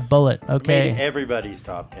 5. With a bullet. Okay. Made everybody's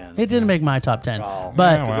top 10. It didn't make my top 10. Oh,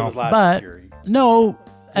 but Yeah, because it was last but year. no,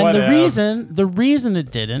 And Whatevs. the reason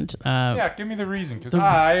it didn't. Yeah, give me the reason, because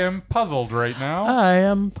I am puzzled right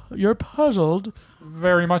now. You're puzzled.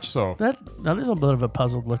 Very much so. That is a bit of a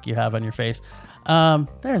puzzled look you have on your face.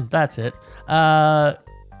 That's it. The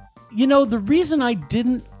reason I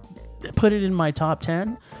didn't put it in my top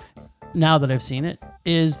 10, now that I've seen it,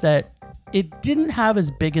 is that it didn't have as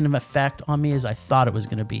big an effect on me as I thought it was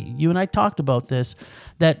going to be. You and I talked about this,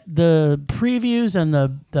 that the previews and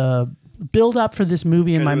the build up for this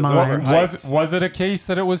movie in my Because it was mind. overhyped. Was it a case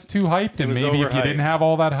that it was too hyped, and was maybe if you didn't overhyped. have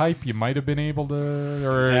all that hype, you might have been able to,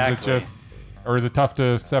 or Exactly. is it tough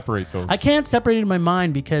to separate those? I can't separate it in my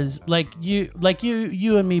mind because you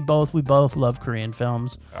and me both, we both love Korean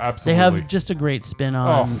films. Absolutely. They have just a great spin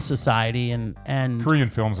on society and Korean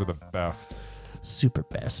films are the best. super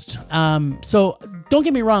best. So don't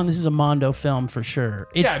get me wrong, this is a Mondo film for sure.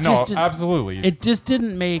 Absolutely. It just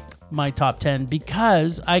didn't make my top 10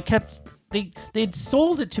 because they'd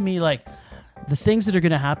sold it to me like the things that are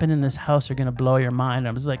going to happen in this house are going to blow your mind.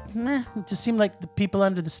 I was like, meh, it just seemed like the people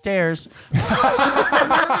under the stairs.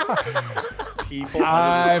 People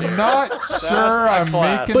I'm understand. not That's sure a I'm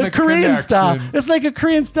class. making But the Korean connection. style. It's like a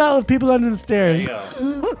Korean style of people under the There stairs.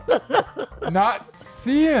 you go. Not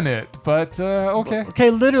seeing it, but okay. Okay,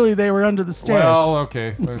 literally they were under the stairs. Well,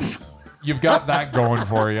 okay. You've got that going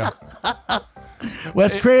for you.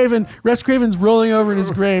 Wes Craven's rolling over in his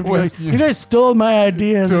grave. Wes- Going, you guys stole my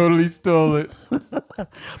ideas. Totally stole it. But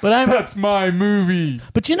That's my movie.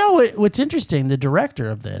 But you know what's interesting? The director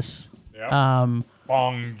of this, Yeah.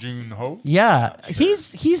 Bong Joon-ho. yeah,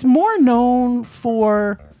 he's more known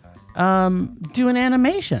for doing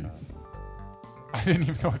animation. I didn't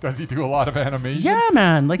even know. Does he do a lot of animation? Yeah,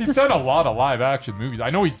 man. Like He's this. done a lot of live action movies. I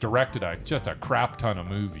know he's directed just a crap ton of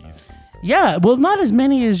movies. Yeah, well, not as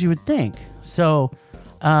many as you would think. So,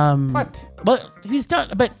 What? but he's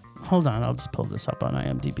done. But hold on, I'll just pull this up on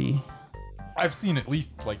IMDb. I've seen at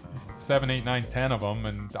least like 7, 8, 9, 10 of them,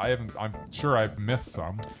 and I'm sure I've missed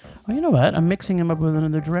some. Well, you know what? I'm mixing him up with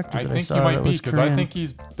another director. I that think saw he might that be was because I Korean. think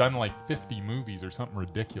he's done like 50 movies or something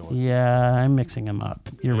ridiculous. Yeah, I'm mixing him up.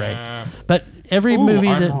 You're right. Yes. But every Ooh, movie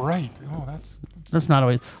I'm that right. Oh, that's not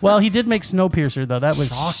always. Well, he did make Snowpiercer though. That was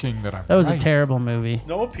shocking that I'm That was right. a terrible movie.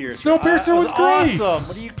 Snowpiercer. Snowpiercer was great. awesome.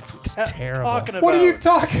 What are you terrible. talking about? What are you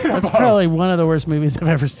talking That's about? probably one of the worst movies I've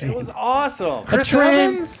ever seen. It was awesome. Chris train,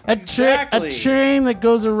 Evans? a Exactly. train that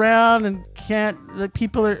goes around and can't. Like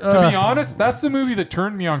people are. To be honest, that's the movie that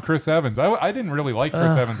turned me on Chris Evans. I didn't really like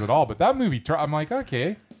Chris Evans at all, but that movie, I'm like,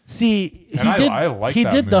 okay. see, And I like he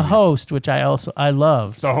that did The movie. Host, which I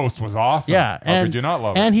loved. The Host was awesome. Yeah, How could you not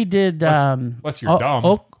love and it? he did. unless you're dumb.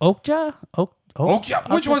 Okja. Oh, yeah,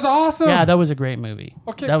 which was awesome. Yeah, that was a great movie.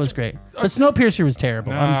 Okay. That was great. But Snowpiercer was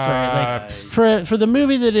terrible. I'm sorry. Nah. Like for the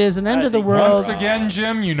movie that is an end of the think world. Once again,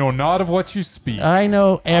 Jim, you know not of what you speak. I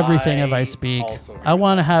know everything if I I speak. also agree I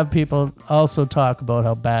want to with have people also talk about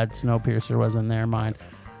how bad Snowpiercer was in their mind.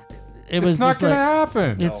 It was it's not just going to like,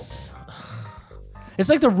 happen. it's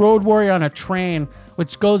like the Road Warrior on a train,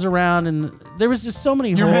 which goes around, and there was just so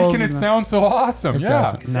many You're holes. making it in the- sound so awesome. It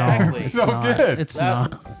Yeah. doesn't. No, Exactly. it's So not. good. It's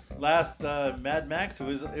Last, not. last Mad Max, it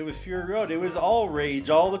was Fury Road. It was all rage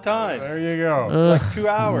all the time. There you go. Ugh, Like 2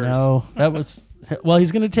 hours. No, that was. Well,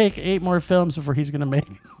 he's gonna take 8 more films before he's gonna make.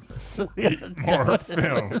 More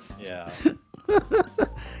films. Yeah.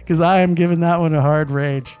 Because I am giving that one a hard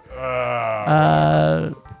rage.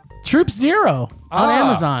 Troop Zero on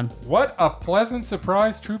Amazon. What a pleasant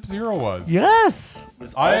surprise Troop Zero was. Yes. It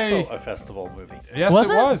was also a festival movie. Yes, Was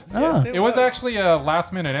it it? was. Oh. Yes, It was actually a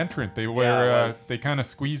last minute entrant. They were Yeah, it was. they kind of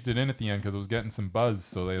squeezed it in at the end because it was getting some buzz.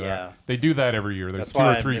 So Yeah. they do that every year. There's That's 2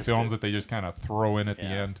 why or I 3 missed films it. that they just kind of throw in at the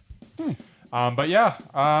Yeah. end. But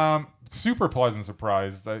yeah, super pleasant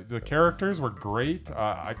surprise. The characters were great.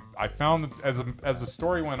 I found that as the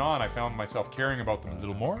story went on, I found myself caring about them a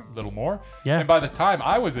little more. Yeah. And by the time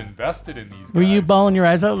I was invested in these guys, Were you bawling your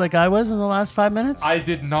eyes out like I was in the last 5 minutes? I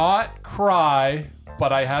did not cry,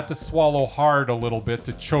 but I had to swallow hard a little bit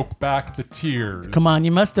to choke back the tears. Come on,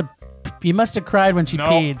 you must have cried when she No.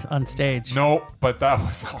 peed on stage. No, but that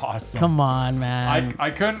was awesome. Come on, man. I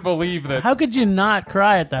couldn't believe that. How could you not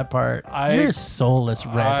cry at that part? You're a soulless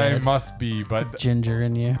I redhead. must be, but Ginger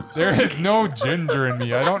in you. there is no ginger in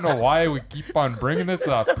me. I don't know why we keep on bringing this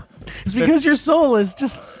up. It's because your soul is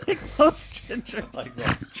just like those gingers. Like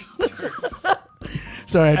those.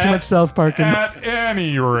 Sorry, I had too much South Park in my. At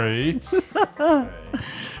any rate,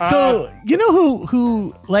 So you know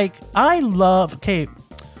who like I love. Okay,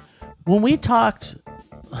 when we talked,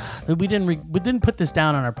 we didn't put this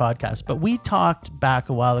down on our podcast, but we talked back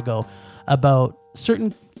a while ago about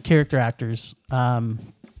certain character actors,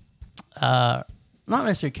 not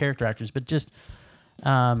necessarily character actors, but just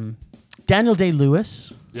Daniel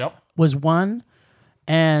Day-Lewis Yep. was one,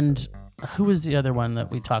 and who was the other one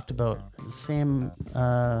that we talked about? The same.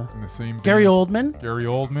 In the same. Gary vein. Oldman. Gary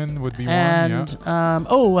Oldman would be And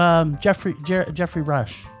one. Yeah. Jeffrey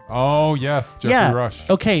Rush. Oh yes, Jeffrey Rush.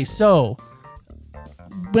 Okay, so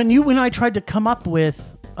when I tried to come up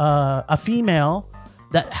with a female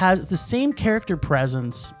that has the same character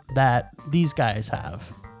presence that these guys have,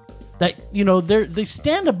 that they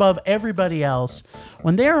stand above everybody else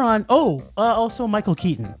when they're on. Also Michael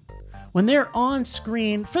Keaton, when they're on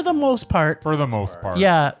screen for the most part. For the most part.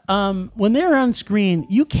 Yeah. When they're on screen,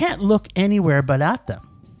 you can't look anywhere but at them.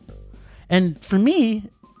 And for me,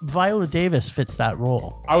 Viola Davis fits that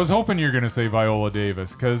role. I was hoping you were going to say Viola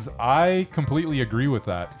Davis because I completely agree with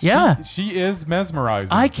that. Yeah. She is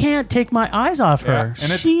mesmerizing. I can't take my eyes off her. Yeah,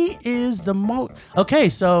 and she is the most... Okay,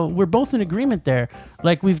 so we're both in agreement there.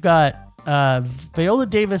 Like, we've got Viola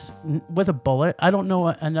Davis with a bullet. I don't know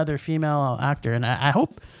another female actor, and I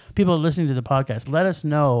hope people listening to the podcast, let us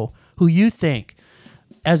know who you think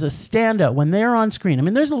as a standout when they're on screen. I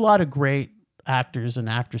mean, there's a lot of great actors and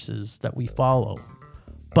actresses that we follow,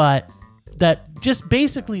 but that just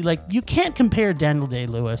basically, like, you can't compare Daniel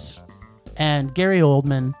Day-Lewis and Gary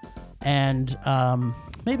Oldman and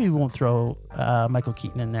maybe we won't throw Michael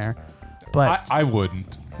Keaton in there, but I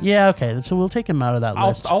wouldn't. yeah, okay, so we'll take him out of that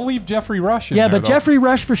list. I'll leave Jeffrey Rush in Yeah, there, but though. Jeffrey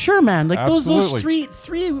Rush for sure, man. Like those Absolutely.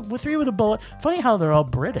 three with a bullet. Funny how they're all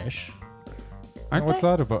British, aren't What's they?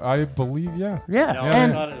 that about? I believe, yeah. Yeah, No,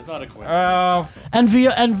 and it's not a coincidence.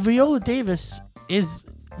 and Viola Davis is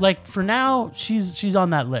like, for now, she's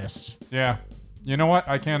on that list. Yeah. You know what?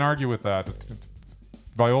 I can't argue with that.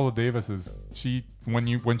 Viola Davis is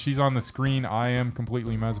when she's on the screen, I am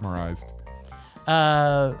completely mesmerized.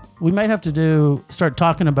 We might have to start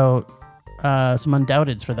talking about some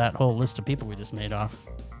undoubteds for that whole list of people we just made off.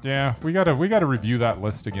 Yeah, we gotta review that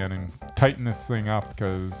list again and tighten this thing up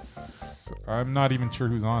because I'm not even sure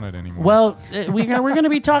who's on it anymore. Well, we're going to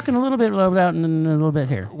be talking a little bit about that in a little bit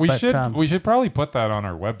here. we But, should probably put that on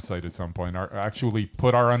our website at some point. Actually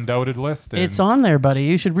put our undoubted list. it's on there, buddy.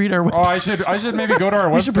 You should read our website. Oh, I should maybe go to our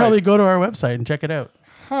website. You should probably go to our website and check it out.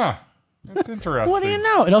 Huh. That's interesting. What do you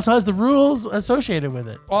know? It also has the rules associated with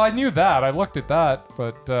it. Well, I knew that. I looked at that,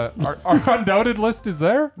 but our undoubted list is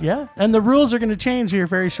there. Yeah, and the rules are going to change here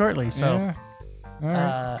very shortly. So, Yeah. All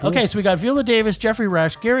right. Cool. okay, so we got Viola Davis, Jeffrey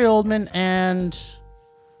Rush, Gary Oldman, and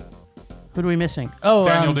who are we missing? Oh,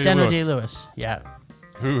 Daniel Daniel Day-Lewis. Day-Lewis. Yeah,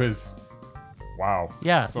 Who is? Wow.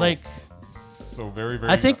 yeah. So, like, so very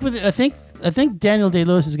very. I think Daniel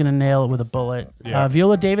Day-Lewis is going to nail it with a bullet. Yeah.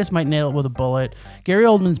 Viola Davis might nail it with a bullet. Gary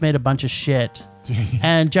Oldman's made a bunch of shit,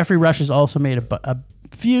 and Jeffrey Rush has also made a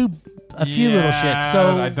few little shit.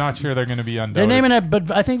 So I'm not sure they're going to be undoubted. they're naming it, but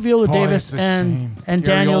I think Viola Boy, Davis it's a shame. and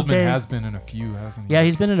Gary Daniel Oldman Day has been in a few, hasn't he? Yeah,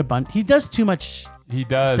 he's been in a bunch. He does too much. He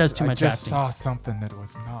does too much I just acting. saw something that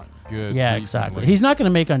was not good. Yeah, recently. exactly. He's not going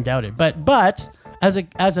to make Undoubted, but as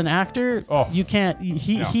an actor, Oh, you can't.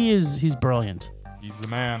 He's brilliant. He's the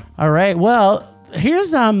man. All right. Well,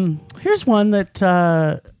 here's one that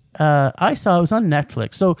I saw. It was on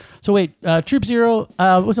Netflix. So wait, Troop Zero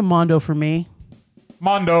was a Mondo for me.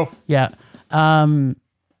 Mondo. Yeah.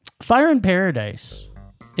 Fire in Paradise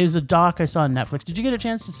is a doc I saw on Netflix. Did you get a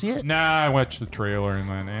chance to see it? Nah, I watched the trailer and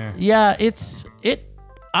then Yeah,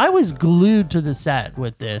 I was glued to the set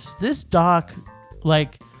with this. This doc,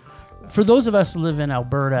 like, for those of us who live in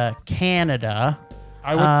Alberta, Canada,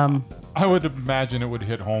 I would imagine it would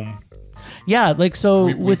hit home. yeah, like, so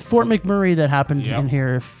We- with Fort McMurray that happened Yep. in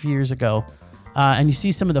here a few years ago, and you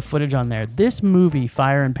see some of the footage on there. This movie,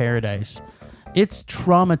 Fire in Paradise, it's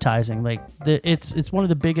traumatizing. Like, it's one of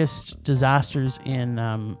the biggest disasters in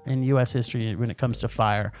U.S. history when it comes to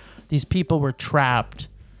fire. These people were trapped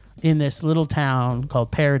in this little town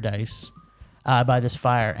called Paradise by this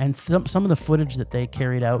fire, and some of the footage that they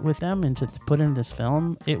carried out with them and to put in this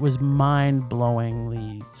film, it was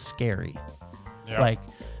mind-blowingly scary. Yeah. Like,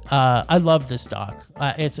 I love this doc.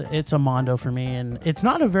 It's a Mondo for me, and it's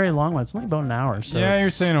not a very long one. It's only about an hour. So yeah, you're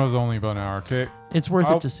it's, saying it was only about an hour. Okay. it's worth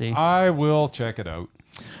it to see. I will check it out.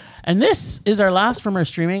 And this is our last from our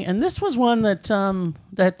streaming, and this was one that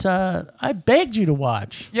I begged you to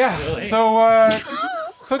watch. Yeah.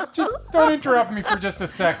 So just don't interrupt me for just a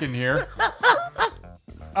second here.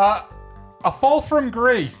 A Fall from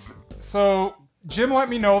Grace. So Jim let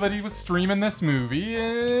me know that he was streaming this movie,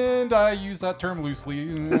 and I use that term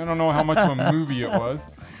loosely. I don't know how much of a movie it was.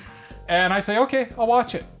 And I say, okay, I'll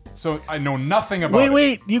watch it. So I know nothing about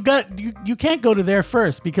Wait, it. you can't go to there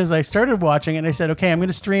first because I started watching and I said, okay, I'm going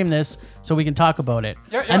to stream this so we can talk about it.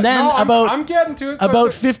 Yeah, and then no, I'm getting to it. So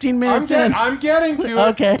about 15 minutes in. I'm getting to it.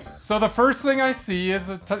 Okay. So the first thing I see is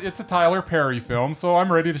it's a Tyler Perry film, so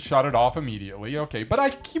I'm ready to shut it off immediately. Okay, but I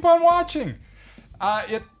keep on watching.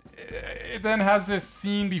 It then has this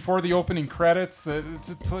scene before the opening credits that,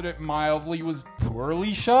 to put it mildly, was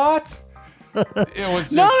poorly shot. It was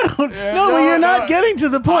just, No, you're not getting to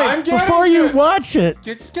the point I'm getting before to you it. watch it.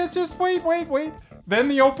 Just wait. Then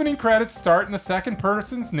the opening credits start, and the second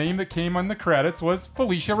person's name that came on the credits was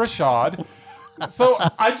Felicia Rashad. So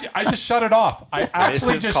I just shut it off. I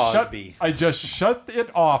actually Mrs. just Cosby. shut it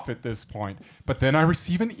off at this point. But then I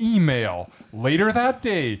receive an email later that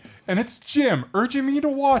day, and it's Jim urging me to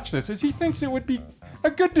watch this as he thinks it would be a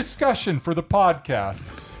good discussion for the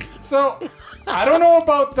podcast. So I don't know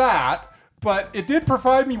about that. But it did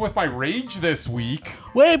provide me with my rage this week.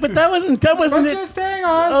 Wait, but that wasn't But it. just hang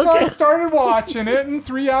on. So I Okay. started watching it, and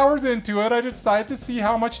 3 hours into it, I decided to see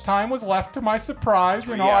how much time was left to my surprise.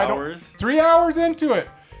 3 I hours? 3 hours into it.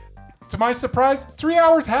 To my surprise, 3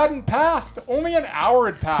 hours hadn't passed. Only an hour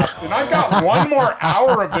had passed, and I've got one more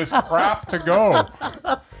hour of this crap to go.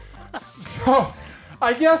 So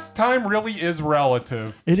I guess time really is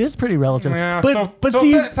relative. It is pretty relative. Yeah, but so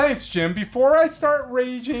see, thanks, Jim. Before I start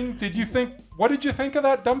raging, what did you think of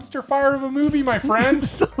that dumpster fire of a movie, my friend?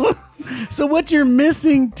 so what you're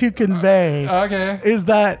missing to convey Okay. is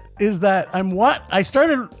that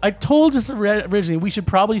I told us originally we should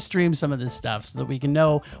probably stream some of this stuff so that we can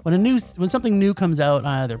know when something new comes out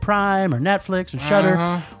on either Prime or Netflix or Shudder,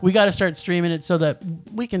 Uh-huh. we got to start streaming it so that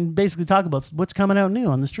we can basically talk about what's coming out new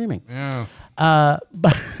on the streaming. Yes.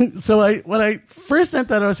 But so when I first sent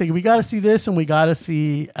that, I was thinking we got to see this and we got to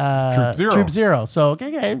see Troop Zero. So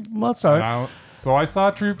okay, let's start. So I saw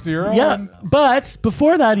Troop Zero. Yeah, and- but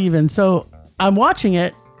before that even, so I'm watching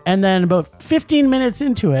it, and then about 15 minutes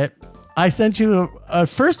into it, I sent you a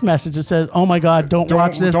first message that says, "Oh my God, don't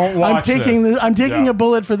watch this! don't watch I'm taking this." I'm taking Yeah. a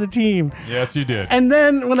bullet for the team." Yes, you did. And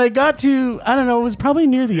then when I got to, I don't know, it was probably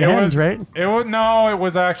near the end, right? It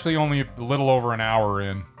was actually only a little over an hour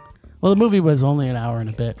in. Well, the movie was only an hour and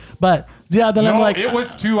a bit, but yeah, then I'm like, it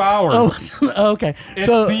was 2 hours. oh, okay. It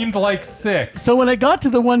so seemed like 6. so when I got to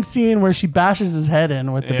the one scene where she bashes his head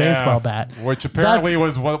in with the baseball Yes, bat, which apparently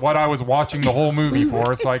was what I was watching the whole movie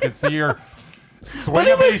for, so I could see her swing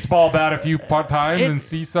a baseball bat a few times and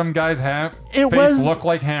see some guy's face look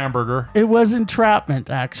like hamburger. it was entrapment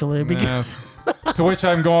actually. Because Yes. To which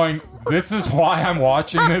I'm going, this is why I'm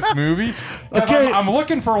watching this movie? Because Okay. I'm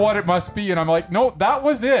looking for what it must be, and I'm like, no, that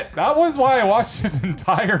was it. That was why I watched this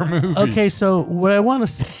entire movie. Okay, so what I want to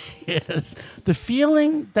say is the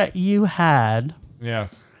feeling that you had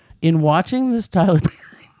Yes. in watching this Tyler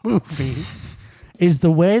Perry movie is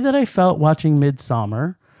the way that I felt watching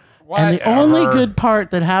Midsommar. And the only Whatever. good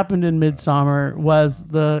part that happened in Midsommar was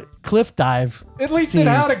the cliff dive. At least scenes. it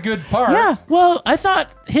had a good part. Yeah, well, I thought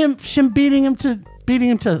him beating him to,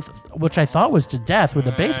 which I thought was to death with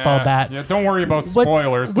a baseball bat. Yeah, don't worry about What-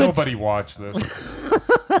 spoilers. which- Nobody watched this.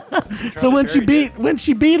 So when she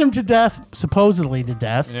Perry beat him to death, supposedly to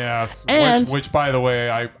death. Yes. And- which by the way,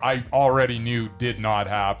 I already knew did not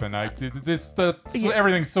happen.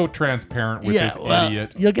 Everything's so transparent with this well,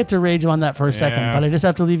 idiot. you'll get to rage on that for a second, but I Yes. just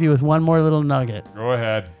have to leave you with one more little nugget. Go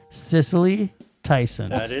ahead. Cicely Tyson.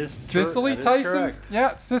 That is Cicely that is Tyson. correct.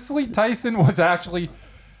 Yeah, Cicely Tyson was actually.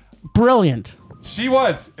 Brilliant. She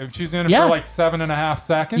was. She's in it Yeah. for like 7.5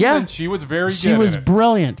 seconds, Yeah. and she was very She good. was in it.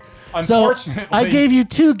 brilliant. So Unfortunately- I gave you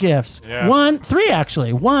 2 gifts. Yes. 3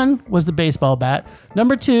 actually. 1 was the baseball bat.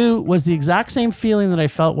 Number 2 was the exact same feeling that I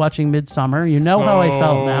felt watching Midsommar. You know how I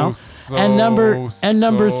felt now. And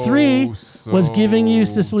number 3 was giving you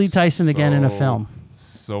Cicely Tyson again in a film.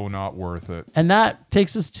 So not worth it. And that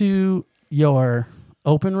takes us to your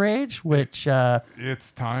open rage, which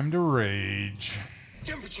It's time to rage.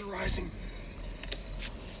 Temperature rising.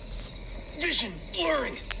 Vision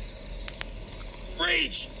blurring.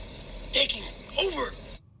 Rage taking over.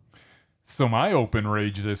 So my open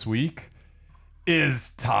rage this week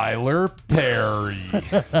is Tyler Perry.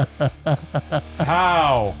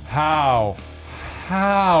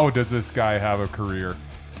 How does this guy have a career?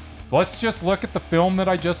 Let's just look at the film that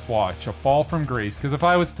I just watched, A Fall from Grace, because if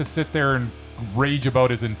I was to sit there and rage about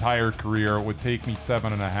his entire career, it would take me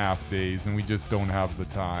 7.5 days, and we just don't have the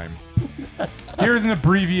time. Here's an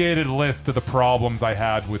abbreviated list of the problems I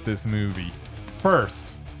had with this movie. First,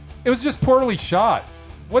 it was just poorly shot.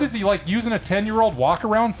 What is he, like, using a 10-year-old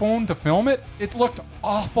walk-around phone to film it? It looked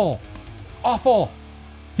awful. Awful.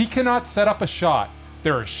 He cannot set up a shot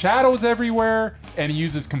There are shadows everywhere, and he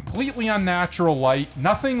uses completely unnatural light.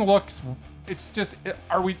 Nothing looks. It's just.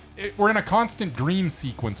 We're in a constant dream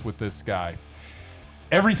sequence with this guy.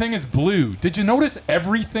 Everything is blue. Did you notice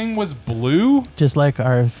everything was blue? Just like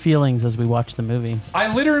our feelings as we watch the movie.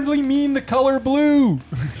 I literally mean the color blue.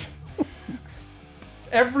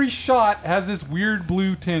 Every shot has this weird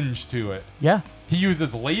blue tinge to it. Yeah. He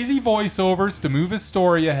uses lazy voiceovers to move his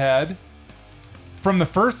story ahead. From the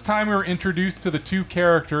first time we were introduced to the two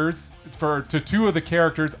characters, to two of the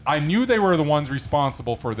characters, I knew they were the ones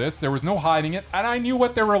responsible for this. There was no hiding it, and I knew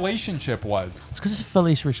what their relationship was. It's because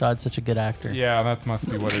Felice Rashad's such a good actor. Yeah, that must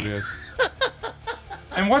be what it is.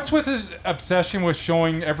 And what's with his obsession with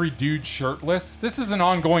showing every dude shirtless? This is an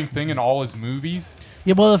ongoing thing in all his movies.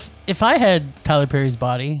 Yeah, well, if I had Tyler Perry's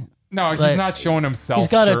body, No, he's like, not showing himself he's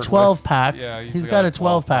got shirtless. a 12-pack. Yeah, he's got a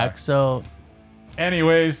 12-pack, so...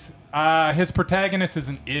 Anyways, his protagonist is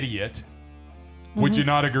an idiot. Would you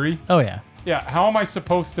not agree? Oh, yeah. Yeah, how am I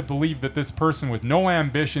supposed to believe that this person with no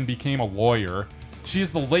ambition became a lawyer? She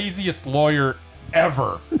is the laziest lawyer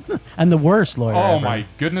ever. And the worst lawyer Oh ever. my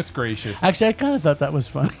goodness gracious. Actually, I kind of thought that was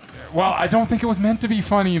funny. Well, I don't think it was meant to be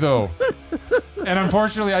funny though. And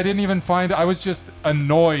unfortunately, I didn't even find I was just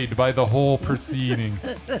annoyed by the whole proceeding.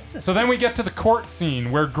 So then we get to the court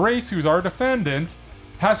scene where Grace, who's our defendant,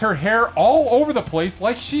 has her hair all over the place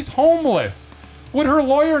like she's homeless. Would her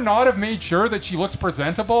lawyer not have made sure that she looks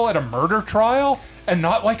presentable at a murder trial and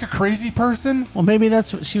not like a crazy person? Well, maybe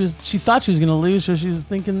that's what she was. She thought she was going to lose, so she was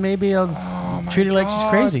thinking maybe I'll just treat her like she's God.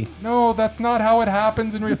 crazy. No, that's not how it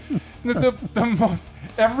happens in real.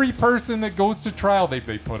 Every person that goes to trial, they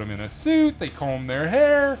put them in a suit, they comb their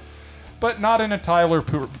hair, but not in a Tyler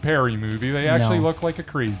Perry movie. They actually No. look like a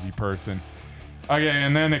crazy person. Okay,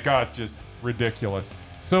 and then it got just ridiculous.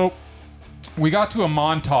 So we got to a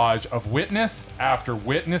montage of witness after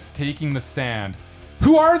witness taking the stand.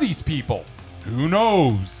 Who are these people? Who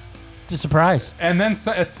knows? It's a surprise. And then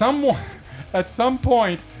at some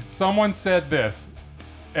point, someone said this,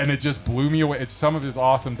 and it just blew me away. It's some of his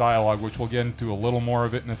awesome dialogue, which we'll get into a little more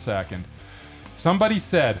of it in a second. Somebody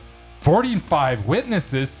said, 45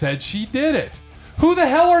 witnesses said she did it. Who the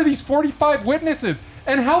hell are these 45 witnesses?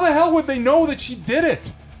 And how the hell would they know that she did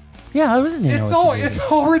it? Yeah, I didn't know. It's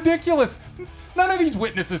all ridiculous. None of these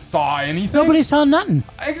witnesses saw anything. Nobody saw nothing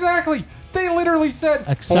Exactly. They literally said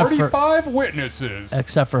Except for- 45 witnesses.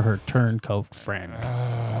 except for her turncoat friend.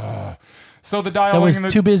 So the That dialogue was in the,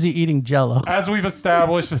 too busy eating Jello. as we've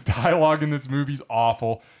established, the dialogue in this movie's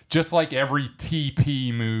awful, just like every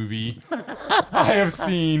TP movie I have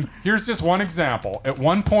seen. Here's just one example. At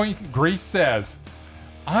one point, Grace says,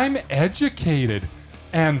 "I'm educated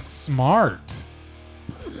and smart."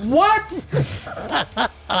 What?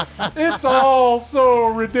 It's all so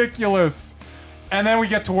ridiculous. And then we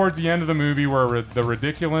get towards the end of the movie where the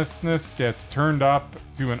ridiculousness gets turned up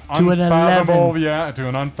to an To an 11. to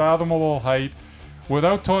an unfathomable height,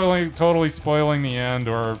 without totally spoiling the end,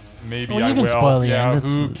 or maybe Well, I you can will. spoil the yeah, end.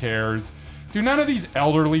 who It's- cares? Do none of these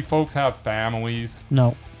elderly folks have families?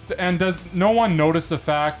 No, And does no one notice the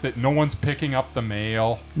fact that no one's picking up the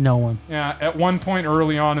mail? no one. Yeah, at one point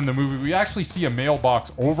early on in the movie, we actually see a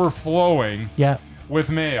mailbox overflowing Yeah. with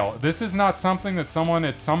mail. This is not something that someone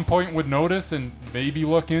at some point would notice and maybe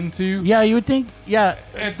look into. Yeah, you would think. Yeah,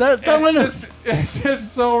 It's that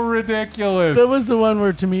just so ridiculous. That was the one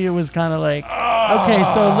where, to me, it was kind of like, okay,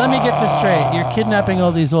 so let me get this straight. You're kidnapping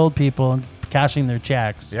all these old people and cashing their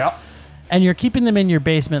checks, Yep. and you're keeping them in your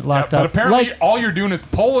basement locked But up. apparently, Like, all you're doing is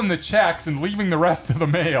pulling the checks and leaving the rest of the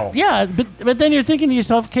mail. yeah, but then you're thinking to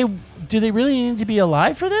yourself, okay, do they really need to be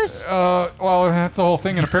alive for this? Well, that's the whole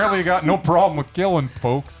thing. And apparently, you got no problem with killing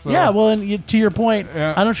folks. So Yeah, well, and to your point,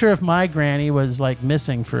 Yeah. I'm not sure if my granny was like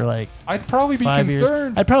missing for like I'd probably be 5 concerned.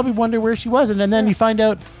 years. I'd probably wonder where she was, and then you find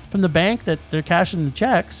out from the bank that they're cashing the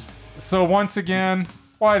checks. So once again,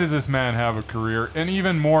 why does this man have a career? And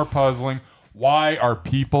even more puzzling, why are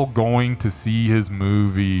people going to see his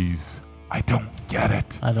movies? I don't get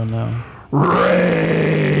it. I don't know.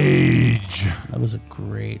 Rage. That was a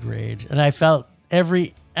great rage. And I felt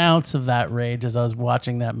every ounce of that rage as I was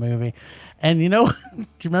watching that movie. And you know, do you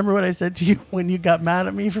remember what I said to you when you got mad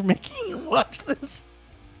at me for making you watch this?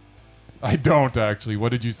 I don't actually. What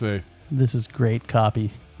did you say? This is great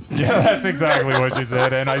copy. Yeah, that's exactly what you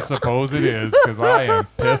said, and I suppose it is, because I am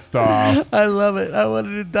pissed off. I love it. I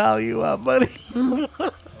wanted to dial you up, buddy.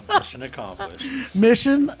 Mission accomplished.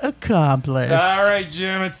 Mission accomplished. All right,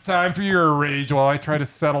 Jim, it's time for your rage while I try to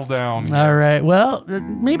settle down. All right. Well,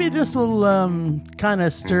 maybe this will kind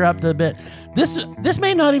of stir up the bit. This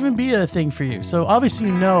may not even be a thing for you. So obviously,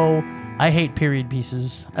 you know, I hate period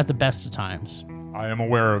pieces at the best of times. I am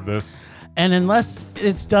aware of this. And unless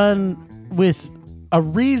it's done with a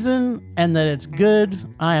reason and that it's good,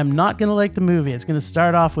 I am not going to like the movie. It's going to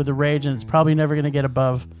start off with a rage, and it's probably never going to get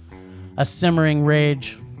above a simmering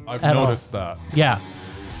rage. I've at all. noticed that. Yeah.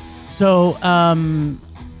 So,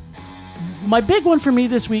 my big one for me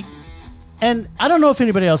this week, and I don't know if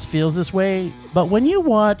anybody else feels this way, but when you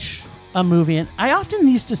watch a movie, and I often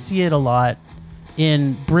used to see it a lot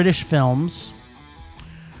in British films,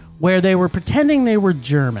 where they were pretending they were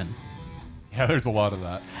German. Yeah, there's a lot of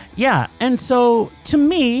that. Yeah, and so to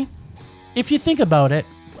me, if you think about it,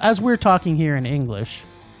 as we're talking here in English,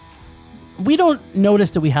 we don't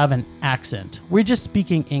notice that we have an accent. We're just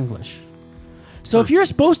speaking English. So if you're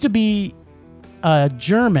supposed to be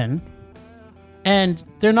German, and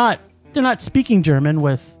they're not speaking German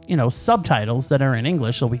with, subtitles that are in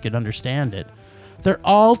English so we could understand it. They're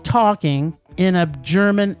all talking in a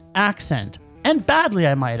German accent, and badly,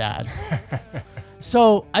 I might add.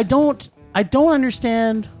 So I don't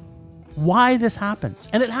understand why this happens.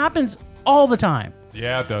 And it happens all the time.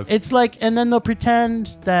 Yeah, it does. It's like, and then they'll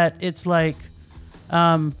pretend that it's like,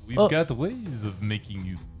 We've got ways of making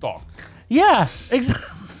you talk. yeah, exactly.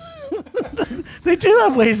 They do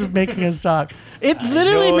have ways of making us talk. It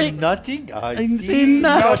literally makes nothing. I see see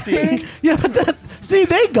nothing. nothing. Yeah, but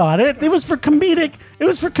they got it. It was for comedic.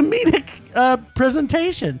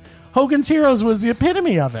 Presentation. Hogan's Heroes was the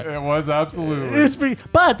epitome of it. It was absolutely.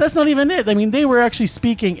 But that's not even it. I mean, they were actually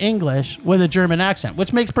speaking English with a German accent,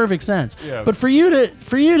 which makes perfect sense. Yes. But for you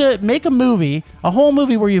to make a whole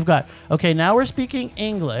movie where you've got, okay, now we're speaking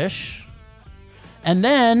English, and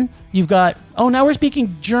then you've got, oh, now we're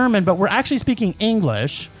speaking German, but we're actually speaking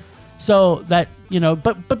English, so that,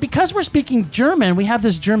 but because we're speaking German, we have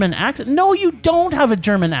this German accent. No, you don't have a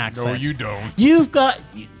German accent. No, you don't. You've got,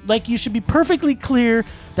 you should be perfectly clear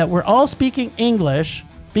that we're all speaking English,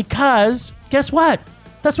 because guess what?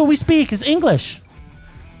 That's what we speak is English.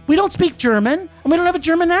 We don't speak German, and we don't have a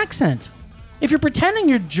German accent. If you're pretending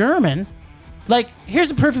you're German,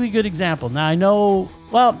 here's a perfectly good example. Now, I know,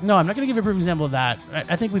 no, I'm not going to give a perfect example of that.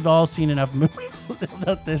 I think we've all seen enough movies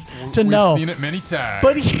about this to know. We've seen it many times.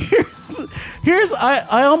 But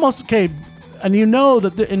I almost, okay, and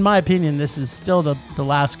that in my opinion, this is still the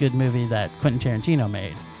last good movie that Quentin Tarantino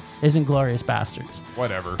made, is Inglourious Bastards.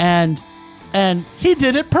 Whatever. And he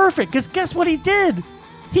did it perfect, because guess what he did?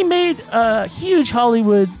 He made a huge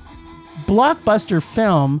Hollywood blockbuster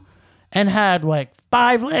film and had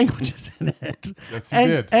 5 languages in it. Yes, he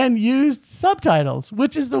did. And used subtitles,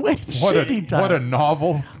 which is the way it should be done. What a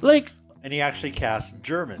novel. And he actually cast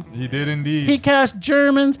Germans. He did indeed. He cast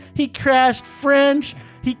Germans. He cast French.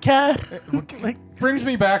 He cast... Brings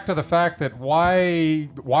me back to the fact that why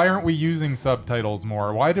aren't we using subtitles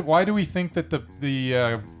more? Why do we think that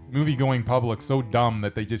the movie-going public's so dumb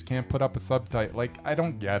that they just can't put up a subtitle? I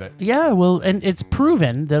don't get it. Yeah, well, and it's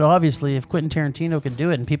proven that obviously if Quentin Tarantino can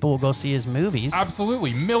do it and people will go see his movies.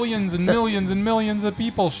 Absolutely. Millions and millions and millions of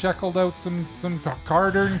people sheckled out some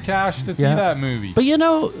hard-earned cash to see that movie. But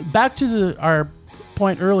back to our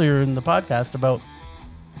point earlier in the podcast about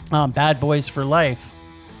Bad Boys for Life.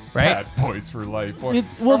 Right? Bad Boys for Life. Are we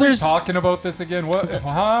there's talking about this again? What?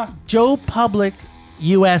 Huh? Joe Public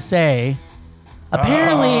USA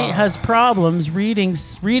apparently has problems reading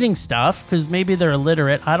stuff because maybe they're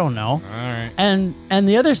illiterate. I don't know. All right. And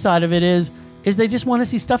the other side of it is they just want to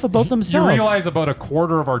see stuff about themselves. You realize about a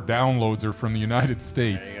quarter of our downloads are from the United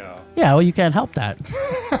States. There you go. Yeah, well, you can't help that.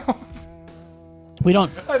 I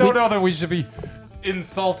don't know that we should be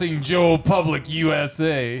insulting Joe Public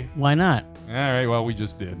USA. Why not? All right, well, we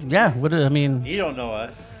just did. Yeah, you don't know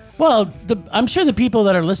us. Well, I'm sure the people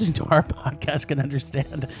that are listening to our podcast can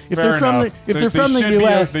understand. If they're from the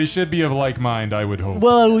US, they should be of like mind, I would hope.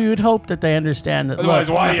 Well, we would hope that they understand that. Otherwise,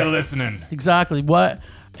 why are you listening? Exactly.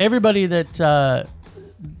 Everybody that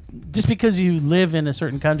just because you live in a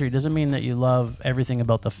certain country doesn't mean that you love everything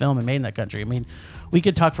about the film made in that country. I mean, we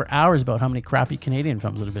could talk for hours about how many crappy Canadian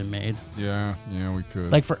films that have been made. Yeah, we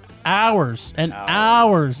could. For hours and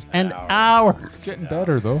hours and hours. It's getting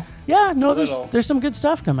better though. Yeah, no, there's some good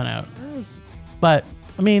stuff coming out. But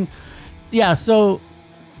I mean, yeah. So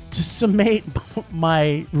to summate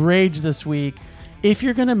my rage this week, if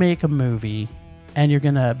you're gonna make a movie and you're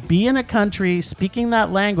gonna be in a country speaking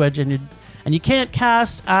that language and you can't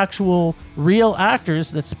cast actual real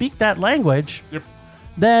actors that speak that language. Yep.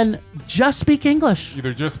 Then just speak English.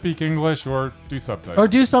 Either just speak English or do subtitles. Or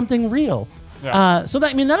do something real. Yeah.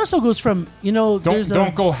 That also goes from,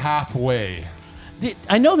 Don't go halfway.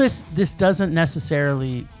 I know this doesn't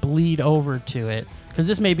necessarily bleed over to it, because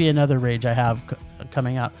this may be another rage I have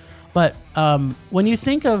coming up. But when you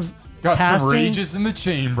think of Got casting. some rages in the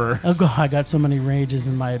chamber. Oh god, I got so many rages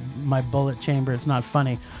in my bullet chamber. It's not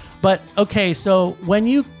funny. But okay, so when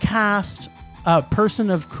you cast a person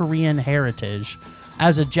of Korean heritage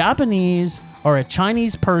as a Japanese or a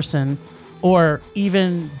Chinese person, or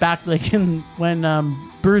even back like when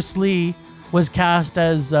Bruce Lee was cast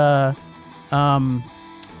as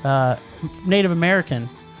Native American,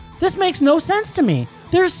 this makes no sense to me.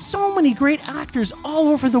 There's so many great actors all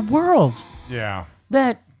over the world Yeah.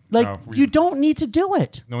 that we- you don't need to do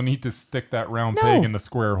it. No need to stick that round No. peg in the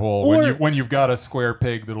square hole Or- when you've got a square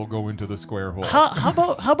peg that'll go into the square hole. How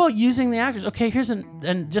about using the actors? Okay,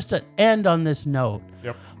 and just to end on this note.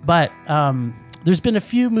 Yep. But there's been a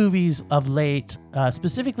few movies of late,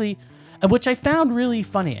 specifically, which I found really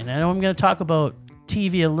funny. And I know I'm going to talk about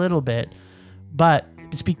TV a little bit, but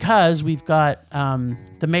it's because we've got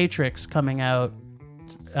The Matrix coming out.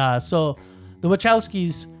 So the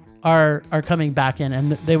Wachowskis are coming back in,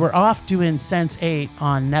 and they were off doing Sense8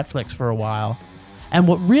 on Netflix for a while. And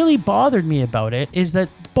what really bothered me about it is that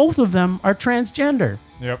both of them are transgender.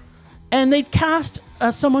 Yep. And they'd cast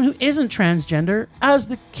someone who isn't transgender as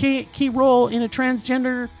the key role in a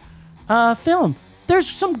transgender film. There's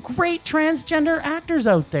some great transgender actors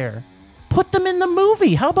out there. Put them in the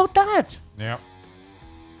movie. How about that? Yep.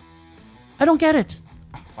 I don't get it.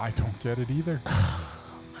 I don't get it either.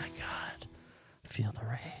 My God. Feel the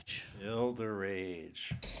rage. Feel the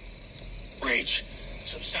rage. Rage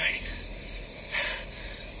subsiding.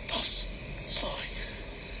 Pulse slowing.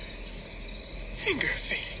 Anger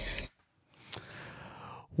fading.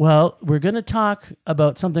 Well, we're going to talk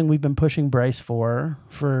about something we've been pushing Bryce for,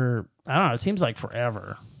 I don't know, it seems like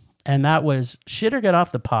forever. And that was shit or get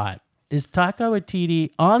off the pot. Is Taika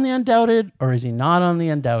Waititi on the Undoubted or is he not on the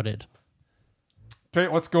Undoubted?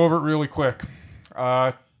 Okay, let's go over it really quick.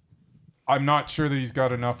 I'm not sure that he's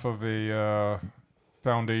got enough of a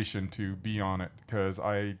foundation to be on it because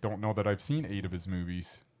I don't know that I've seen 8 of his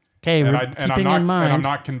movies. Okay, And, we're I'm keeping not, in mind. and I'm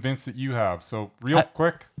not convinced that you have. So real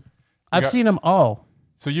quick. I've seen them all.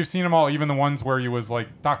 So you've seen them all, even the ones where he was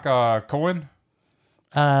like Taka Cohen?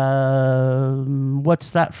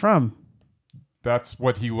 What's that from? That's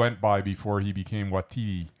what he went by before he became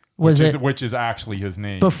Watiti. Which is actually his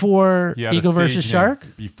name. Before He had a Eagle stage versus name Shark?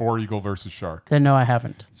 Before Eagle versus Shark. Then no, I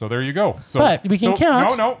haven't. So there you go. So, But we can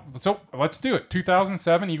count. No. So let's do it.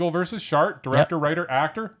 2007, Eagle versus Shark. Director, writer,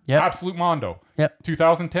 actor. Yep. Absolute Mondo. Yep.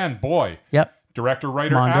 2010, Boy. Yep. Director,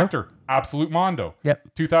 writer, Mondo. actor. Absolute Mondo.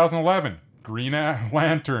 Yep. 2011, Green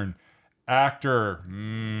Lantern. Actor.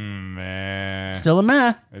 Man. Still a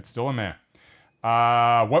meh. It's still a man.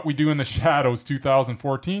 What We Do in the Shadows,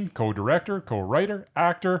 2014. Co-director, co-writer,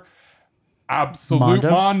 actor. Absolute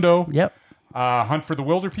Mondo. Yep. Hunt for the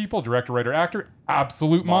Wilder People, director, writer, actor.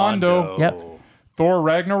 Absolute Mondo. Yep. Thor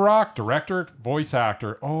Ragnarok, director, voice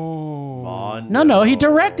actor. Oh. Mondo. No, he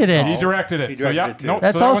directed it. He directed it. He so directed yeah, it too. no,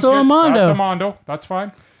 That's so that also one's a good. Mondo. That's a Mondo. That's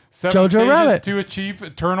fine. 7 Jojo stages Rabbit. to achieve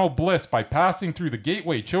eternal bliss by passing through the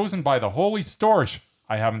gateway chosen by the Holy Storch.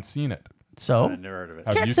 I haven't seen it. So I never heard of it.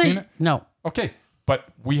 Have can't you say seen it? no. Okay, but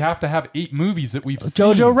we have to have 8 movies that we've seen.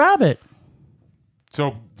 Jojo Rabbit.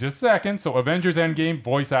 So just a second. So Avengers Endgame,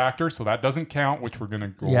 voice actor. So that doesn't count, which we're going to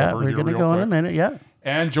go Yeah, over we're here gonna real go in quick. a minute. Yeah.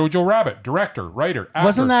 And Jojo Rabbit, director, writer, actor.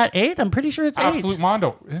 Wasn't that 8? I'm pretty sure it's 8. Absolute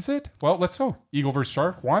Mondo? Is it? Well, let's go. Eagle vs.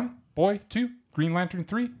 Shark, 1. Boy, 2. Green Lantern,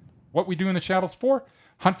 3. What We Do in the Shadows, 4.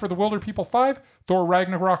 Hunt for the Wilder People, 5. Thor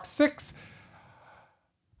Ragnarok, 6.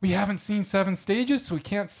 We haven't seen 7 stages, so we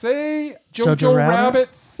can't say. Jojo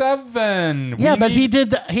Rabbit, 7. Yeah, but he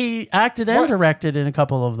he acted and What? directed in a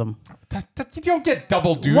couple of them. You don't get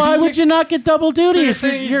double duty. Why would you not get double duty? So you're if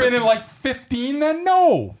saying he's been in like 15 then?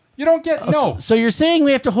 No. You don't get, no. So you're saying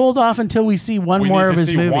we have to hold off until we see one We more need of to his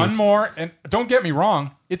see movies? one more. And don't get me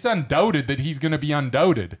wrong. It's undoubted that he's going to be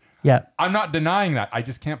undoubted. Yeah. I'm not denying that. I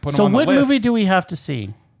just can't put him So on the what list. movie do we have to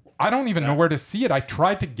see? I don't even know where to see it. I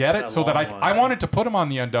tried to get it That so that long one. I wanted to put him on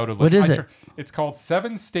the undoubted list. What is it? It's called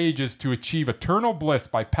 7 Stages to Achieve Eternal Bliss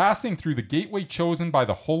by Passing Through the Gateway Chosen by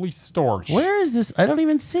the Holy Storch. Where is this? I don't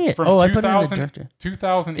even see it. From Oh, I put it in the 2000 director.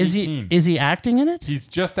 2018. Is he acting in it? He's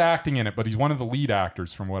just acting in it, but he's one of the lead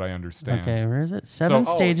actors from what I understand. Okay, where is it? 7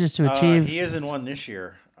 stages to achieve. He is in one this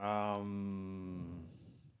year. Is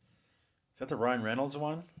that the Ryan Reynolds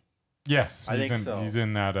one? Yes, I think in, so. He's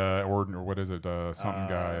in that, or what is it, something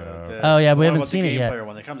guy. Oh, yeah, we the one haven't about the seen it game yet. Player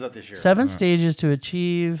one that comes out this year. 7 stages to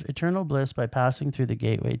achieve eternal bliss by passing through the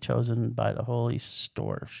gateway chosen by the Holy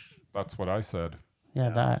Storch. That's what I said. Yeah,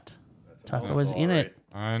 that. Taka was in it.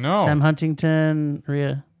 I know. Sam Huntington,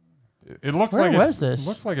 Rhea. It looks Where like was this? It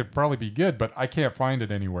looks like it'd probably be good, but I can't find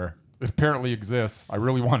it anywhere. It apparently exists. I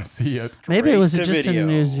really want to see it. Maybe it was Straight to just in video.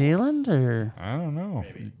 New Zealand, or I don't know.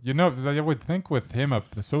 Maybe. You know, I would think with him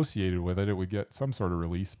associated with it, it would get some sort of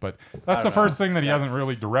release. But that's don't the first know. thing that he hasn't That's-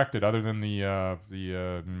 really directed, other than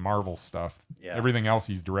the Marvel stuff. Yeah. Everything else,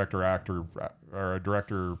 he's director, actor, or a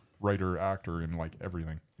director, writer, actor, and like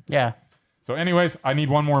everything. yeah, So, anyways, I need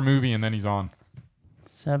one more movie, and then he's on.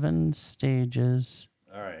 7 stages.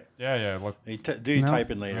 All right. Yeah. Do you No, type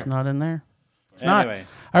in later? It's not in there. not. Anyway,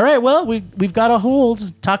 All right. Well, we've got a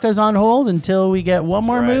hold. Taka's on hold until we get one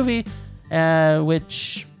more right. movie,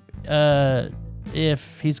 which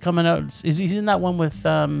if he's coming out, is he's in that one with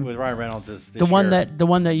with Ryan Reynolds is this the one year.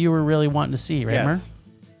 that you were really wanting to see, right, Mer? Yes.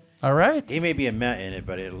 All right. He may be a Met in it,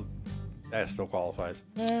 but that still qualifies.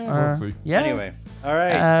 We'll see. Yeah. Anyway, all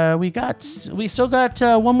right. We still got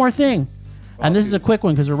one more thing, and this is a quick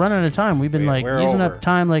one because we're running out of time. We've been We're using over. up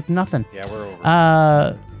time like nothing. Yeah, we're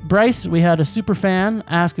over. Bryce, we had a super fan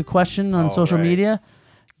ask a question on Oh, social right. media.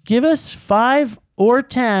 Give us 5 or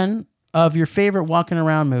 10 of your favorite walking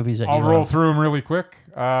around movies that I'll you roll love. through them really quick.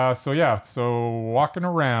 So walking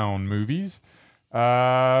around movies.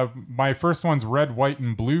 My first one's Red, White,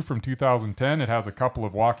 and Blue from 2010. It has a couple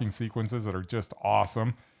of walking sequences that are just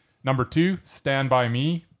awesome. Number 2, Stand By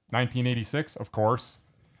Me, 1986, of course.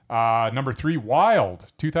 Number 3, Wild,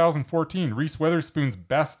 2014. Reese Witherspoon's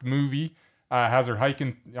best movie. Has her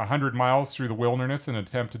hiking 100 miles through the wilderness in an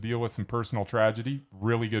attempt to deal with some personal tragedy.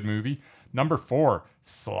 Really good movie. Number 4,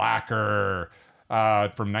 Slacker,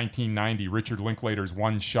 from 1990. Richard Linklater's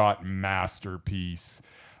one-shot masterpiece.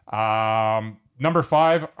 Number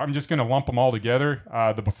 5, I'm just going to lump them all together.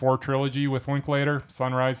 The Before trilogy with Linklater,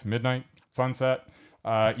 Sunrise, Midnight, Sunset.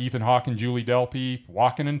 Ethan Hawke and Julie Delpy,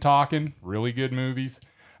 Walking and Talking, really good movies.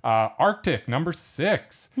 Arctic, number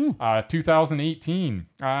 6, 2018.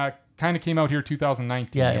 Kind of came out here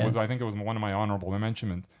 2019. Yeah, It yeah. was, I think it was one of my honorable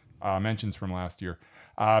mentions from last year.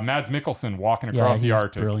 Mads Mikkelsen, Walking Yeah, Across the he's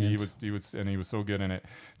Arctic. brilliant. He was so good in it.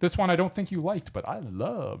 This one I don't think you liked, but I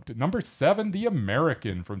loved. Number 7, The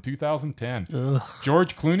American from 2010.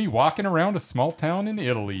 George Clooney walking around a small town in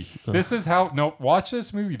Italy. This is how. No, watch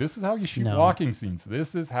this movie. This is how you shoot No. walking scenes.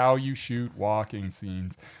 This is how you shoot walking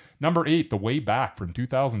scenes. Number 8, The Way Back from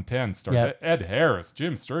 2010 stars Yeah. Ed Harris,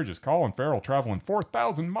 Jim Sturgis, Colin Farrell traveling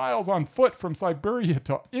 4,000 miles on foot from Siberia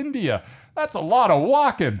to India. That's a lot of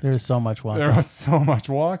walking. There's so much walking. There was so much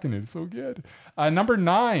walking. It's so good. Number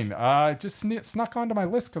 9, just snuck onto my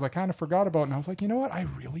list because I kind of forgot about it. And I was like, you know what? I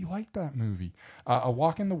really like that movie. A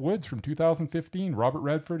Walk in the Woods from 2015. Robert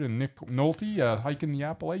Redford and Nick Nolte hiking the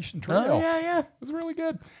Appalachian Trail. Oh, yeah. It was really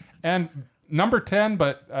good. And number 10,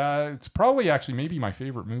 but it's probably actually maybe my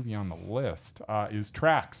favorite movie on the list, is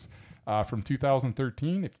Tracks from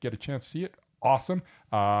 2013. If you get a chance to see it, awesome.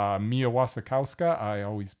 Mia Wasikowska, I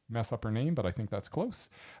always mess up her name, but I think that's close.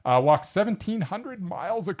 Walked 1,700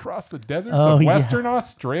 miles across the deserts Oh, of yeah. Western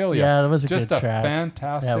Australia. Yeah, that was a Just good a track.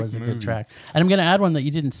 fantastic That was a movie. good track. And I'm going to add one that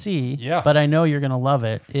you didn't see, Yes. but I know you're going to love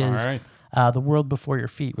it, is All right. The World Before Your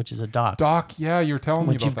Feet, which is a doc, Doc, yeah, you were telling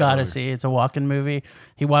me which about you've that got to earlier. see. It's a walking movie.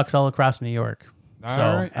 He walks all across New York. All So,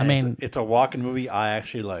 right. I mean, it's a walking movie I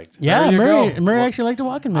actually liked. yeah, There you Murray go. Murray actually liked a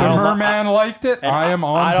walking movie. The don't li- Merman liked it. And I am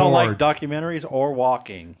on I don't board. like documentaries or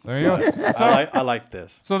walking. There you go. I like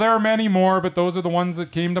this. So there are many more, but those are the ones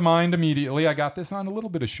that came to mind immediately. I got this on a little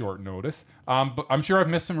bit of short notice. But I'm sure I've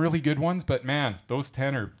missed some really good ones, but man, those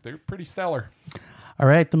 10 they're pretty stellar. All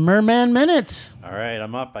right, the Merman Minute. All right,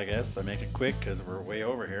 I'm up, I guess. I make it quick because we're way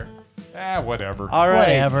over here. Whatever. All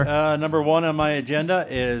right. Whatever. Number 1 on my agenda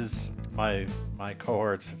is my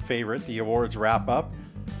cohort's favorite, the awards wrap up.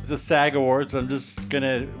 It's a SAG Awards. I'm just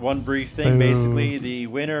gonna one brief thing. Boo. Basically, the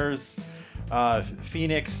winners: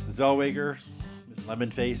 Phoenix Zellweger,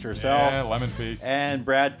 Lemonface herself, Yeah, lemon face. and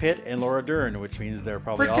Brad Pitt and Laura Dern, which means they're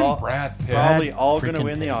probably Freaking Brad Pitt. probably all Brad going to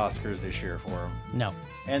freaking win the Pitt. Oscars this year for them. No.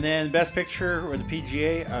 And then Best Picture or the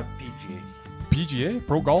PGA PGA,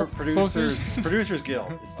 Pro Golf Association. Producers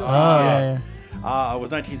Guild. It's still Oh, PGA. yeah. It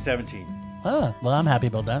was 1917. Oh, well, I'm happy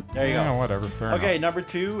about that. There you Yeah, go. whatever. Fair Okay, enough. number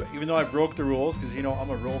 2. Even though I broke the rules, because I'm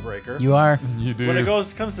a rule breaker. You are. You do. When it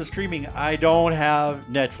comes to streaming, I don't have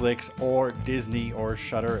Netflix or Disney or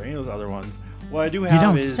Shudder or any of those other ones. What I do have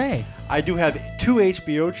don't is say. I do have 2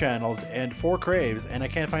 HBO channels and 4 Craves, and I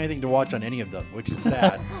can't find anything to watch on any of them, which is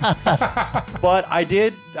sad. But I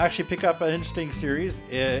did actually pick up an interesting series.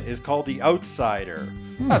 It's called The Outsider.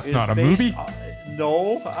 That's It's not a based movie.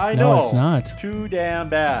 no, I No, know. it's not. Too damn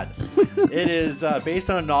bad. It is based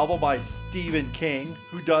on a novel by Stephen King,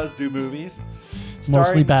 who does do movies. Mostly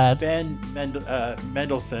Starring bad. Ben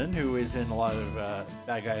Mendelsohn, who is in a lot of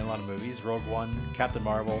bad guy in a lot of movies. Rogue One, Captain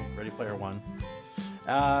Marvel, Ready Player One.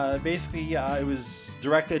 Basically, it was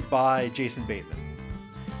directed by Jason Bateman.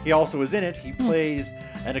 He also was in it. He plays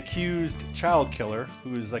an accused child killer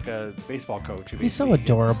who is like a baseball coach. He's so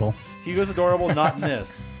adorable. He was adorable, not in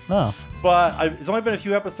this. Oh. But it's only been a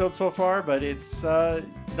few episodes so far, but it's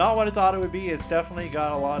not what I thought it would be. It's definitely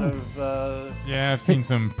got a lot of... Yeah, I've seen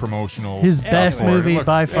some promotional. His best anyway, movie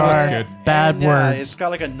by far, good. Bad and, Words. It's got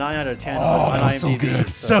like a 9 out of 10 Oh, on that was so IMDb. good.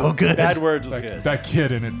 So good. Bad Words was good. That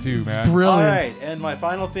kid in it too, man. Brilliant. All right, and my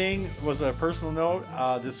final thing was a personal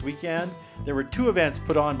note. This weekend, there were 2 events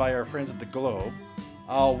put on by our friends at the Globe.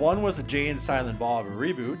 One was a Jay and Silent Bob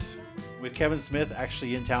reboot with Kevin Smith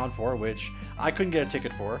actually in town for, which I couldn't get a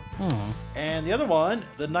ticket for. And the other one,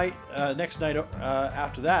 the next night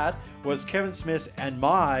after that, was Kevin Smith's and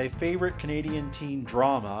my favorite Canadian teen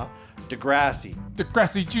drama, Degrassi.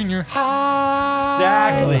 Degrassi Jr.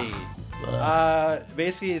 Exactly.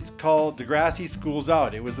 Basically, it's called Degrassi School's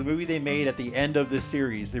Out. It was the movie they made at the end of this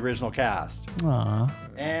series, the original cast. Aw.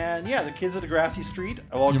 And yeah, the kids of Degrassi Street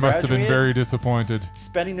all You must have been graduated, very disappointed.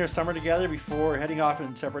 spending their summer together before heading off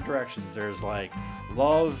in separate directions. There's like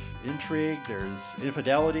love, intrigue, there's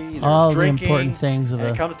infidelity, there's All the drinking. important things of and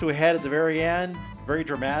a- it comes to a head at the very end. Very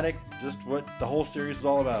dramatic, just what the whole series is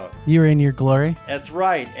all about. You were in your glory. That's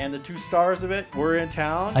right. And the 2 stars of it were in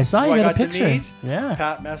town. I saw who you I got a got picture. to meet. Yeah.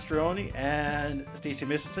 Pat Mastroianni and Stacey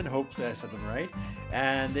Misselton. Hopefully I said them right.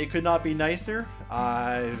 And they could not be nicer.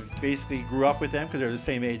 I basically grew up with them because they're the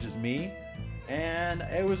same age as me. And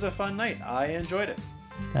it was a fun night. I enjoyed it.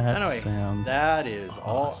 That Anyway, sounds that is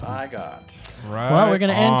all I got. Right. Well, we're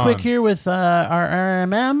going to end on. quick here with our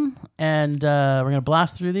RMM, and we're going to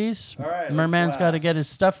blast through these. All right, let's Merman's got to blast. get his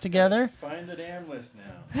stuff together. Find the damn list now.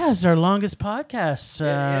 Yeah, this is our longest podcast.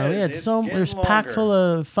 It We is. had It's so getting there's packed longer. full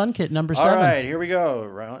of Fun Kit number All 7. right, here we go.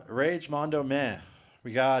 Rage Mondo Meh.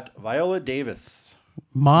 We got Viola Davis,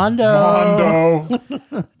 Mondo.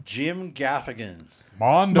 Mondo. Jim Gaffigan.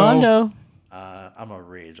 Mondo. Mondo. I'm a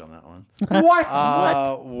rage on that one.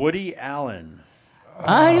 What? Woody Allen.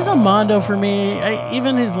 He's a Mondo for me.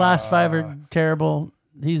 Even his last 5 are terrible.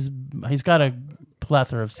 He's got a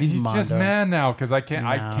plethora of. He's He's Mondo. just mad now because I can't. No.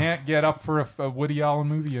 I can't get up for a Woody Allen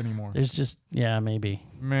movie anymore. There's just maybe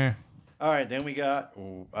Meh. All right, then we got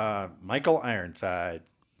Michael Ironside.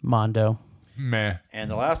 Mondo. Meh.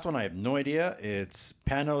 And the last one, I have no idea. It's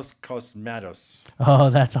Panos Cosmatos, Oh,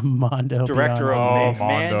 that's a Mondo. director beyond- of Oh,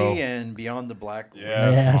 Mondo. Mandy and Beyond the Black Moon.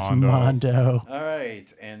 Yes, Mondo. Mondo. All right,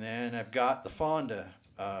 and then I've got the Fonda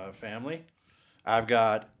family. I've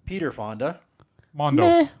got Peter Fonda Mondo.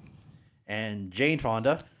 Meh. and Jane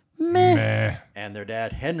Fonda Meh. and their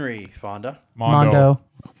dad Henry Fonda Mondo.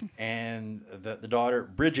 and the daughter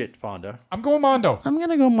Bridget Fonda. I'm going Mondo. I'm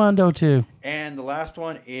gonna go Mondo too. And the last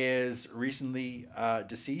one is recently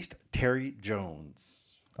deceased Terry Jones.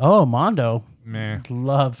 Oh, Mondo. Meh.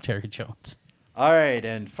 Love Terry Jones. All right,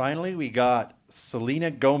 and finally we got Selena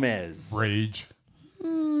Gomez, Rage.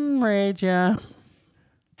 Rage, yeah.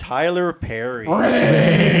 Tyler Perry,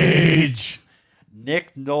 Rage.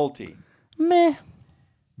 Nick Nolte, Meh.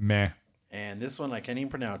 Meh. and this one I can't even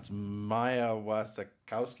pronounce, Maya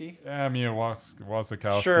Wasikowski. Mia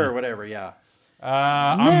Wasikowski. Sure, whatever, yeah.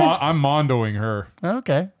 I'm Mondoing her.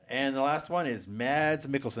 Okay. And the last one is Mads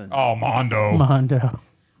Mikkelsen. Oh, Mondo. Mondo.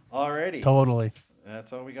 Alrighty, Totally.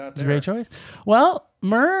 that's all we got It's a there. great choice. Well,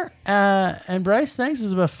 Mur and Bryce, thanks.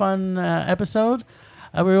 This was a fun episode.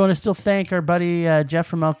 We want to still thank our buddy Jeff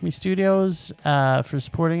from Alchemy Studios for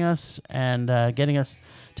supporting us and getting us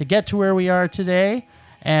to get to where we are today.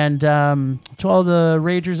 And to all the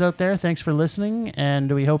Ragers out there, thanks for listening.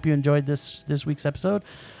 And we hope you enjoyed this week's episode.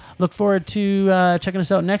 Look forward to checking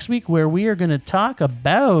us out next week, where we are going to talk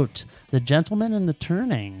about The Gentleman and the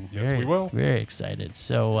Turning. Yes, we will. Very excited.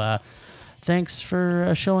 So thanks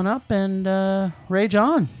for showing up, and rage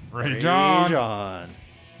on. Rage Rage on. on.